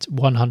ASET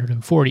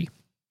 140.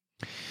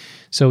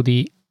 So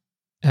the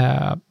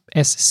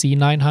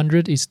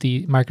SC900 is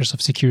the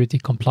Microsoft Security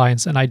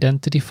Compliance and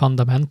Identity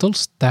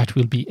Fundamentals. That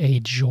will be a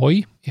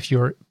joy. If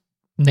you're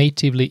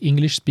natively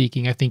English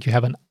speaking, I think you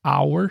have an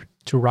hour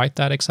to write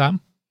that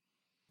exam.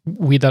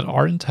 We that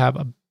aren't have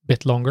a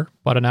bit longer,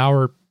 but an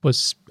hour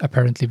was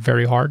apparently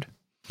very hard.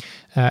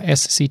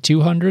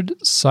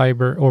 SC200,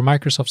 Cyber or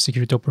Microsoft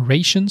Security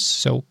Operations,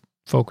 so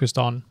focused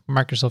on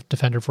Microsoft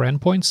Defender for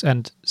Endpoints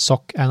and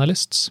SOC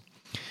analysts.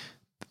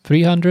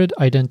 300,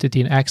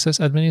 Identity and Access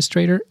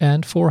Administrator,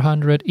 and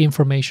 400,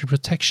 Information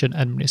Protection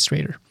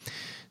Administrator.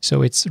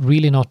 So it's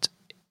really not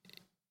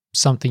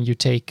something you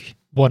take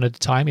one at a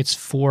time. It's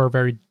 4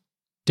 very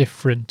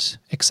different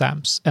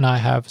exams, and I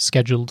have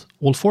scheduled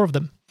all 4 of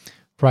them,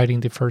 writing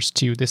the first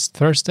 2 this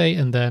Thursday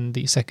and then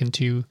the second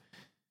 2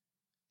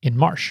 in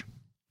March.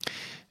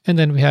 And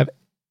then we have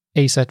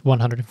ASET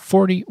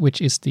 140,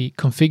 which is the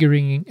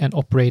configuring and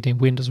operating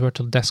Windows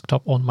Virtual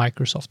Desktop on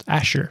Microsoft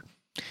Azure.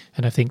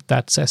 And I think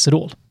that says it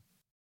all.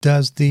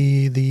 Does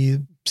the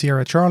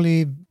Sierra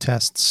Charlie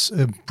tests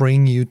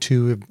bring you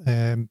to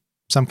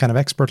some kind of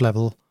expert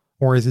level,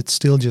 or is it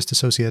still just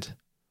associate?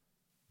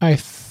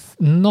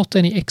 Not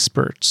any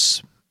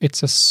experts.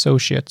 It's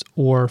associate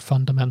or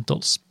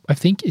fundamentals. I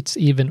think it's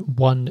even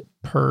 1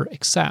 per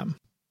exam.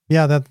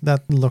 Yeah,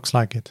 that looks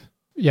like it.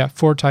 Yeah,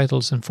 4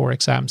 titles and 4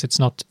 exams. It's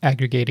not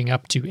aggregating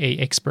up to a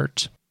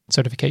expert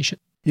certification.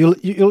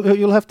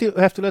 You'll have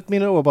to let me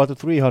know about the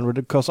 300,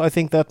 because I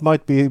think that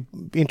might be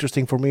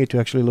interesting for me to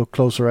actually look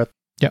closer at.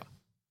 Yeah,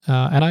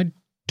 and I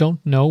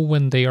don't know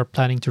when they are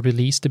planning to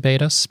release the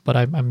betas, but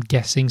I'm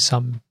guessing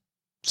some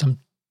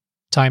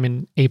time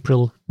in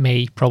April,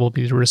 May,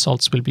 probably the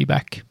results will be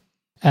back.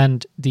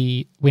 And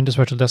the Windows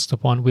Virtual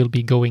Desktop one will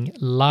be going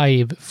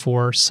live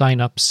for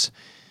signups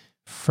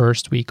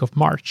first week of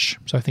March.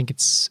 So I think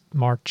it's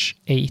March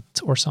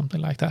 8th or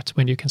something like that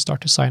when you can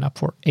start to sign up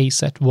for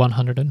ASET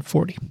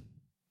 140.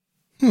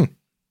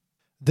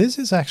 This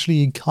is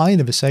actually kind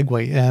of a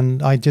segue,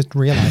 and I just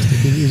realized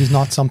it is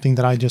not something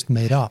that I just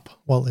made up.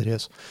 Well, it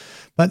is.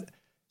 But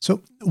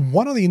so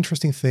one of the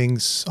interesting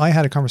things, I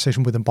had a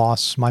conversation with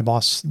my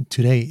boss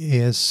today,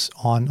 is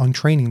on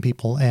training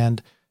people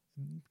and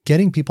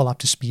getting people up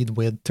to speed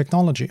with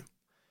technology.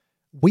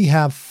 We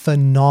have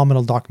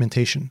phenomenal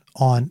documentation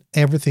on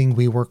everything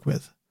we work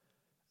with.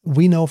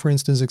 We know, for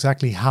instance,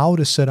 exactly how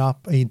to set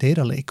up a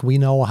data lake. We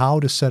know how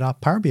to set up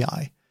Power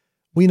BI.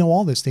 We know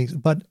all these things,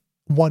 but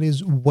what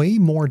is way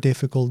more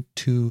difficult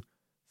to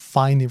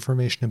find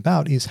information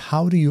about is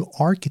how do you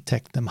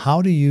architect them?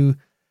 How do you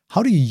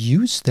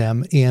use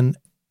them in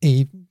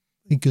a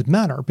good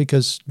manner?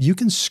 Because you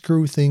can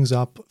screw things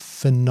up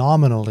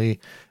phenomenally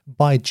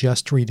by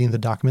just reading the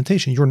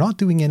documentation. You're not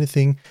doing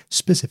anything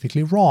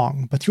specifically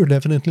wrong, but you're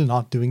definitely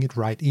not doing it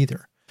right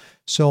either.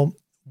 So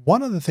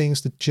one of the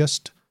things that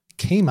just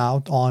came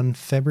out on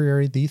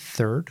February the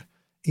 3rd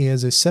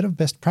is a set of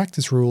best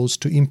practice rules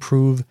to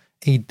improve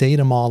a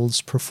data model's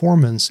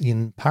performance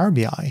in Power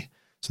BI.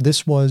 So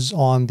this was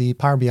on the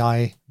Power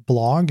BI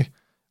blog.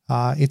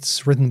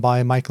 It's written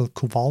by Michael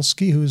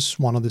Kowalski, who's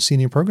one of the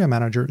senior program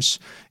managers.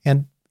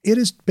 And it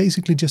is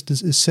basically just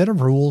a set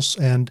of rules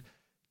and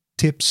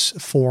tips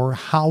for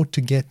how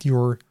to get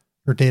your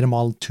data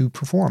model to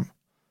perform.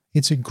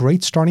 It's a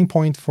great starting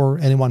point for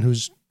anyone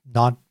who's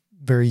not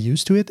very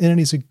used to it, and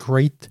it is a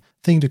great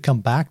thing to come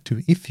back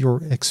to if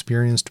you're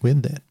experienced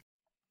with it.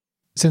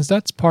 Since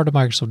that's part of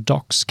Microsoft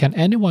Docs, can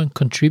anyone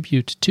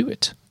contribute to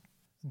it?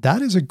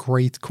 That is a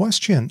great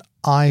question.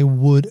 I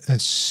would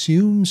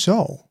assume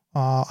so.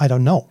 I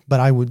don't know, but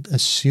I would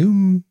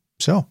assume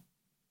so.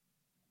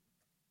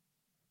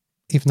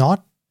 If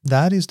not,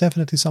 that is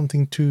definitely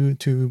something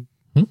to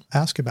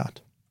ask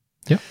about.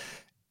 Yeah.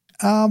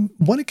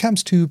 When it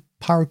comes to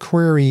Power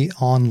Query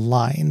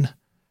Online,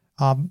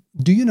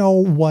 do you know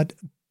what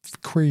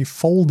query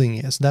folding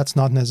is? That's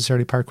not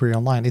necessarily Power Query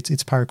Online.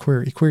 It's Power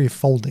Query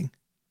folding.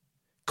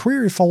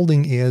 Query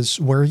folding is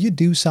where you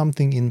do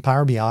something in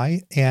Power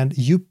BI and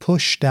you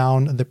push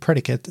down the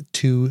predicate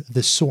to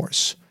the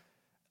source.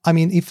 I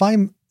mean, if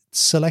I'm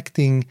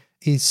selecting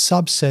a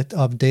subset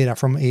of data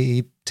from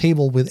a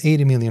table with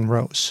 80 million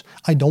rows,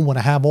 I don't want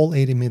to have all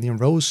 80 million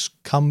rows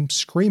come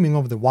screaming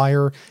over the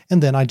wire,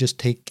 and then I just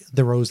take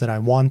the rows that I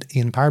want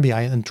in Power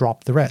BI and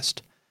drop the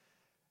rest.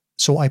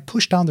 So I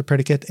push down the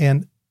predicate,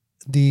 and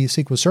the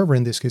SQL Server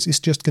in this case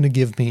is just going to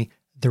give me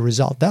the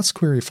result. That's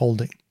query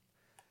folding.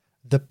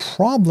 The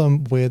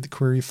problem with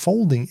query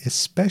folding,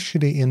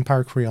 especially in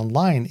Power Query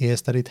Online,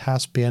 is that it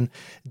has been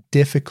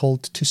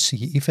difficult to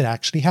see if it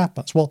actually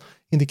happens. Well,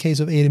 in the case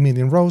of 80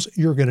 million rows,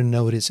 you're going to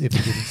notice if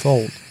it didn't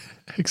fold.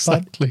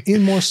 Exactly. But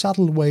in more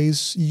subtle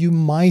ways, you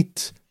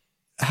might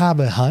have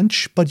a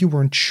hunch, but you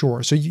weren't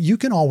sure. So you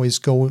can always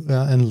go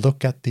and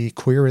look at the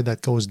query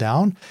that goes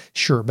down.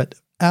 Sure, but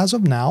as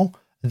of now,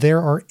 there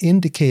are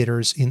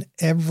indicators in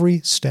every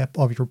step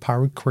of your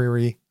Power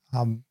Query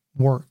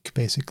work,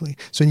 basically.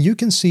 So you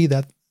can see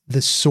that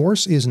the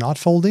source is not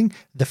folding,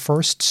 the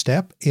first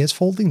step is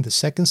folding, the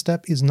second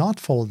step is not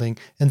folding,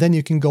 and then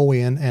you can go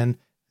in and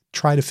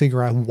try to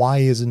figure out why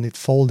isn't it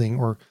folding,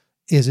 or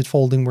is it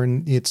folding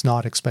when it's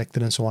not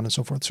expected, and so on and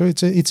so forth. So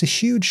it's a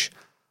huge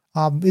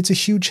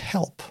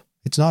help.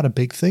 It's not a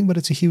big thing, but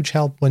it's a huge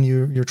help when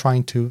you're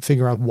trying to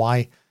figure out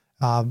why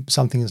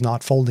something is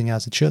not folding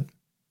as it should.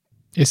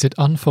 Is it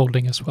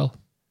unfolding as well?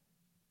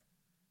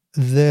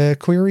 The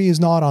query is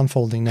not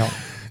unfolding, no.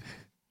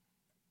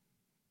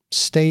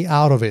 Stay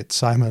out of it,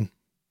 Simon.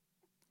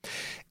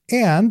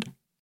 And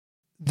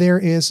there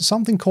is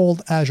something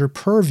called Azure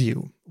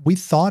Purview. We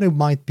thought it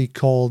might be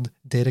called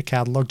Data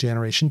Catalog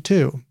Generation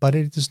 2, but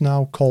it is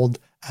now called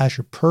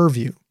Azure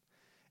Purview.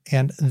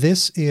 And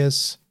this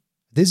is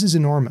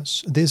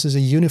enormous. This is a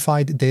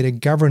unified data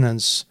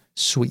governance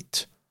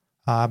suite.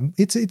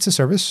 It's a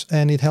service,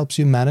 and it helps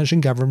you manage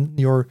and govern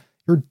your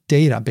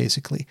data,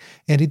 basically.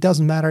 And it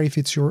doesn't matter if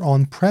it's your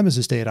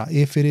on-premises data,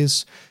 if it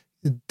is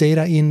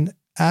data in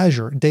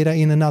Azure, data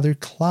in another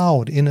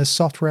cloud, in a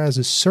software as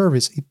a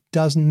service, it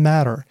doesn't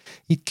matter.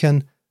 It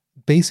can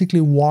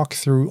basically walk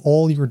through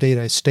all your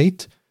data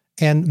estate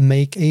and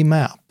make a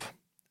map.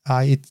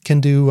 It can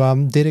do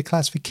data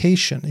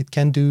classification. It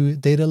can do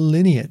data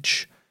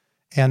lineage.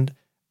 And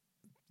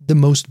the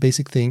most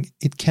basic thing,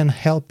 it can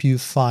help you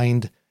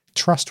find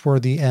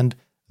trustworthy and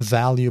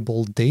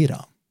valuable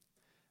data.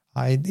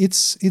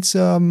 It's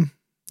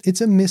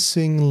a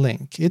missing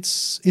link.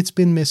 It's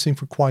been missing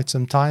for quite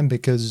some time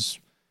because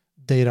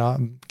Data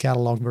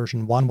Catalog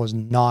version 1 was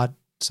not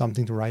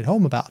something to write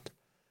home about.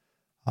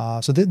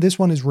 So this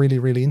one is really,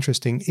 really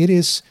interesting. It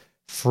is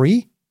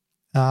free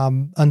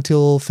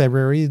until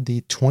February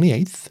the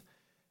 28th.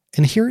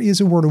 And here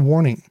is a word of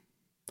warning.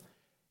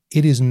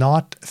 It is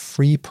not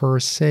free per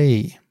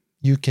se.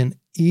 You can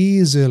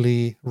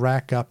easily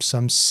rack up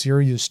some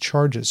serious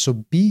charges. So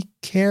be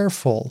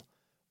careful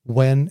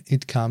when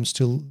it comes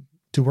to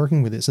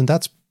working with this. And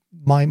that's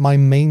my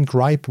main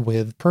gripe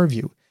with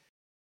Purview.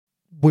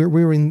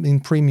 We're in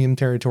premium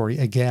territory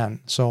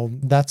again. So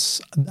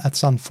that's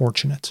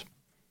unfortunate.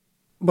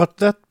 But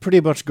that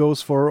pretty much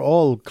goes for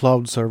all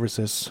cloud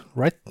services,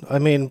 right? I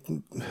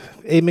mean,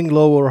 aiming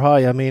low or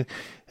high,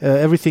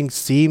 everything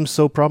seems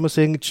so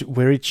promising,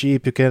 very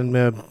cheap. You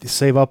can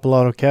save up a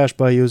lot of cash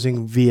by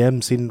using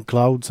VMs in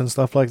clouds and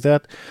stuff like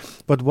that.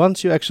 But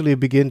once you actually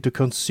begin to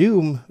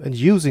consume and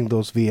using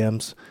those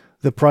VMs,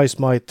 the price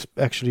might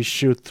actually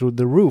shoot through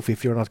the roof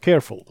if you're not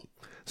careful.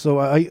 So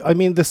I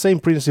mean, the same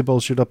principle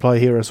should apply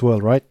here as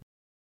well, right?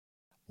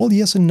 Well,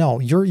 yes and no.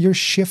 You're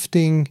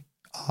shifting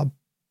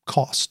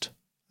cost.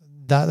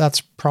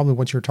 That's probably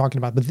what you're talking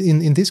about. But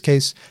in this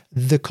case,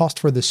 the cost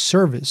for the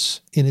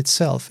service in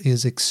itself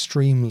is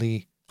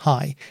extremely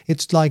high.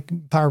 It's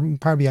like Power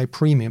BI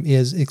Premium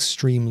is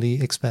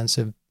extremely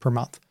expensive per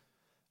month.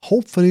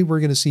 Hopefully, we're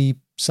going to see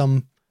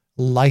some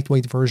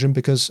lightweight version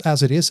because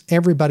as it is,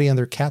 everybody and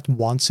their cat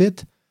wants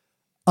it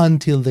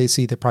until they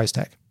see the price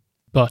tag.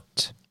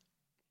 But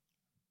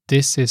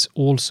this is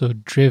also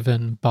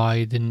driven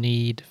by the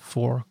need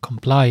for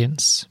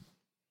compliance.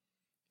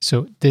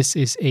 So this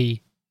is a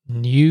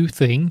new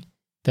thing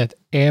that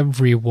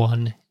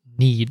everyone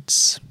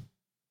needs.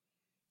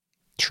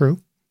 True.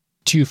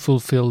 To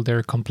fulfill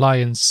their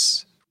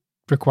compliance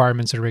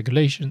requirements and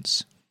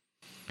regulations.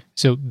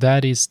 So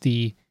that is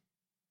the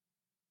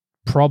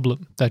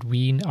problem, that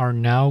we are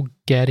now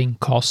getting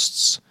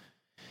costs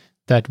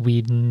that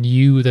we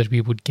knew that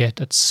we would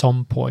get at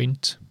some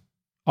point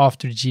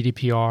after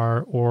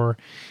GDPR, or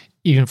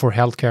even for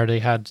healthcare, they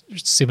had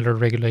similar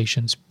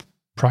regulations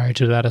prior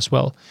to that as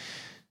well.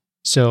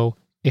 So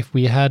if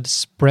we had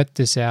spread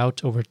this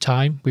out over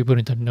time, we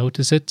wouldn't have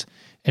noticed it.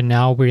 And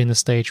now we're in the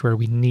stage where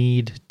we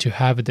need to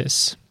have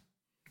this.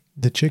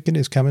 The chicken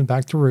is coming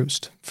back to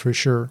roost, for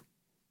sure.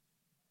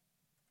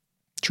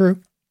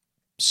 True.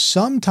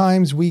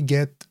 Sometimes we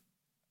get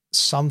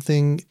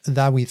something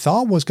that we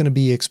thought was going to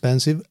be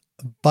expensive,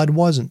 but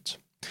wasn't.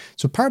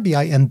 So Power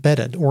BI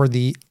Embedded, or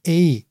the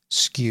A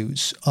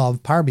SKUs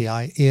of Power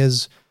BI,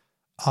 is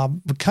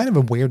kind of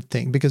a weird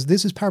thing because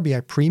this is Power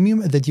BI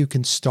Premium that you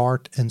can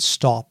start and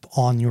stop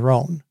on your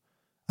own,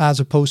 as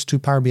opposed to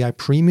Power BI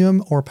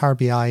Premium or Power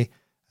BI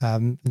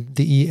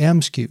the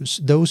EM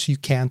SKUs. Those you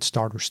can't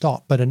start or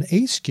stop, but an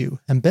A SKU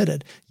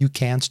Embedded, you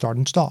can start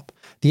and stop.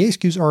 The A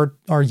SKUs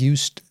are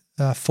used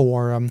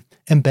for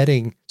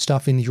embedding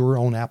stuff in your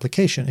own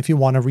application. If you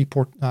want a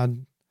report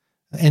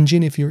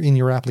engine, if you're in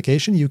your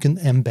application, you can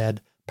embed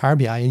Power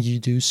BI and you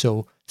do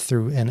so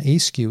through an A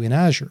SKU in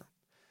Azure.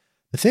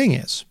 The thing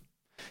is,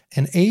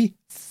 an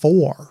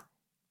A4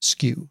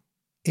 SKU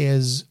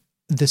is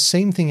the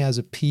same thing as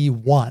a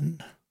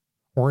P1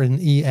 or an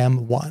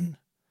EM1.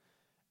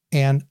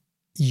 And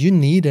you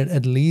needed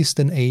at least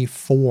an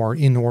A4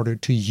 in order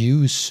to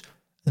use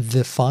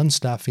the fun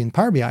stuff in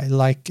Power BI,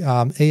 like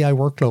AI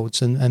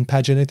workloads and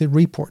paginated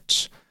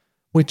reports,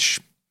 which,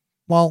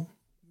 well,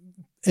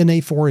 an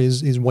A4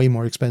 is way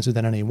more expensive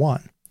than an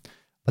A1.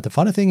 But the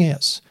funny thing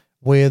is,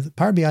 with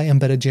Power BI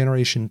Embedded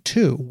Generation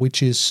 2,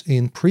 which is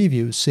in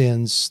preview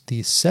since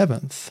the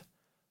 7th,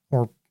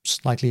 or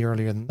slightly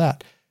earlier than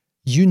that,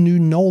 you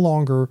no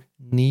longer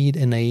need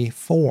an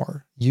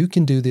A4. You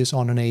can do this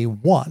on an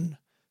A1.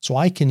 So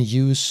I can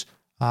use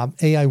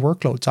AI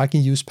workloads. I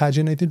can use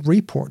paginated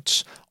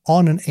reports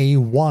on an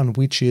A1,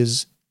 which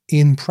is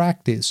in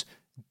practice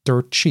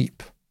dirt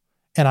cheap.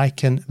 And I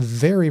can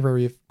very,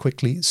 very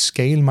quickly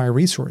scale my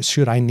resource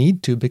should I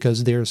need to,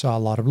 because there's a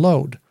lot of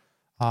load.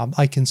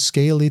 I can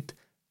scale it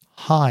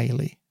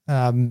highly,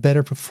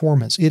 better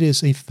performance. It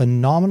is a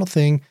phenomenal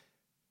thing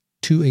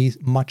to a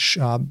much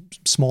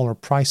smaller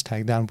price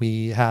tag than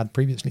we had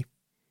previously.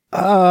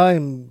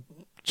 I'm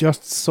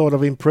just sort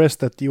of impressed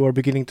that you are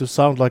beginning to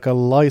sound like a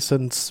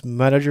license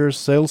manager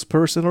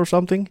salesperson or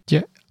something.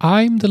 Yeah,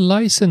 I'm the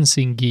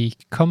licensing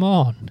geek. Come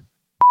on.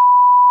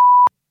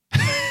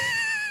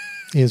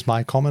 Is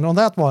my comment on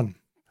that one.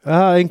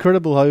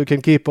 Incredible how you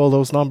can keep all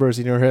those numbers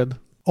in your head.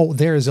 Oh,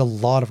 there is a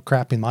lot of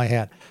crap in my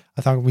head.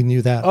 I thought we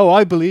knew that. Oh,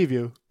 I believe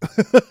you.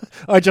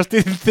 I just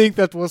didn't think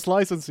that was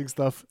licensing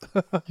stuff.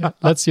 Yeah,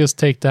 let's just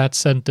take that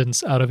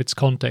sentence out of its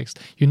context.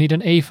 You need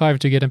an A5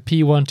 to get a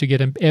P1 to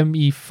get an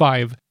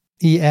ME5.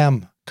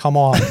 EM, come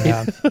on,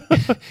 man.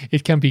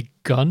 It can be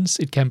guns,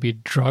 it can be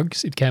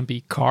drugs, it can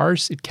be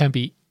cars, it can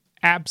be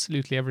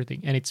absolutely everything.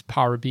 And it's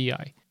Power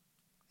BI.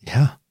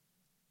 Yeah.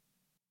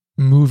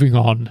 Moving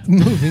on.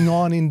 Moving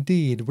on,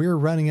 indeed. We're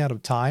running out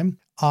of time.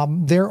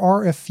 There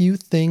are a few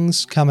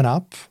things coming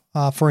up.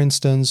 For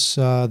instance,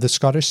 the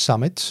Scottish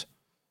Summit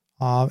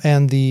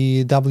and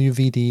the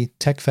WVD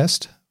Tech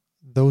Fest.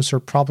 Those are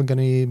probably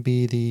going to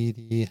be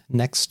the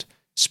next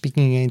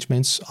speaking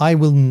engagements. I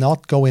will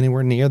not go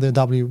anywhere near the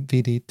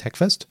WVD Tech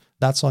Fest.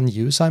 That's on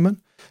you, Simon.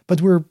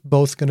 But we're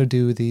both going to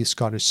do the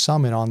Scottish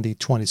Summit on the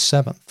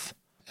 27th.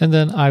 And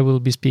then I will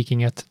be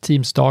speaking at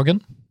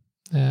Teamsdagen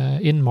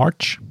in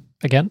March.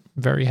 Again,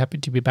 very happy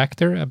to be back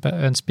there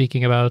and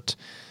speaking about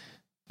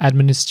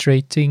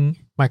administrating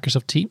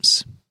Microsoft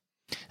Teams.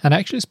 And I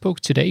actually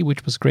spoke today,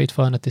 which was great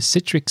fun, at the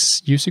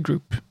Citrix user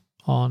group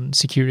on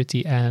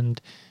security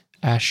and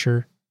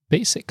Azure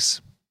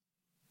basics.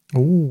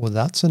 Oh,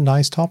 that's a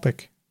nice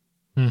topic.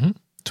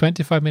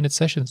 25-minute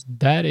sessions.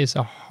 That is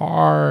a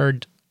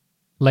hard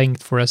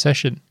length for a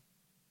session.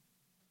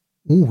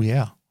 Oh,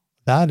 yeah.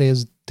 That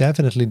is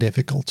definitely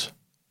difficult.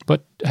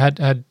 But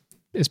had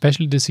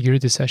especially the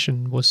security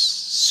session was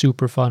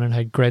super fun and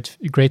had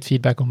great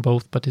feedback on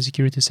both. But the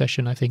security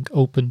session, I think,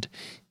 opened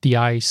the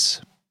eyes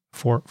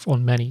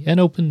on many, and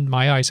opened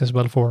my eyes as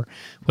well for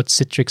what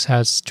Citrix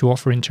has to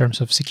offer in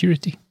terms of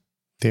security.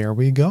 There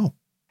we go.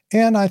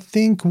 And I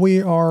think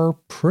we are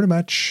pretty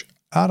much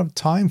out of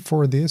time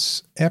for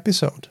this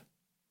episode.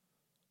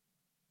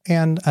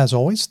 And as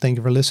always, thank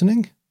you for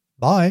listening.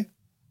 Bye.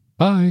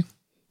 Bye.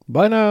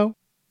 Bye now.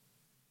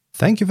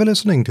 Thank you for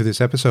listening to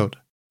this episode.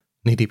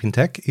 Knee Deep in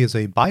Tech is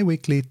a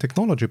bi-weekly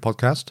technology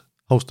podcast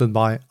hosted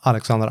by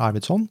Alexander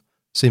Arvidsson,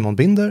 Simon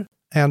Binder,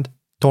 and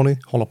Tony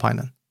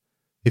Holopainen.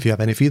 If you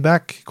have any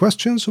feedback,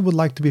 questions, or would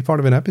like to be part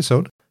of an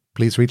episode,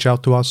 please reach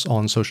out to us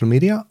on social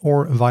media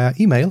or via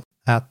email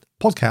at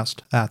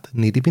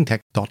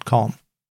podcast@kneedeepintech.com.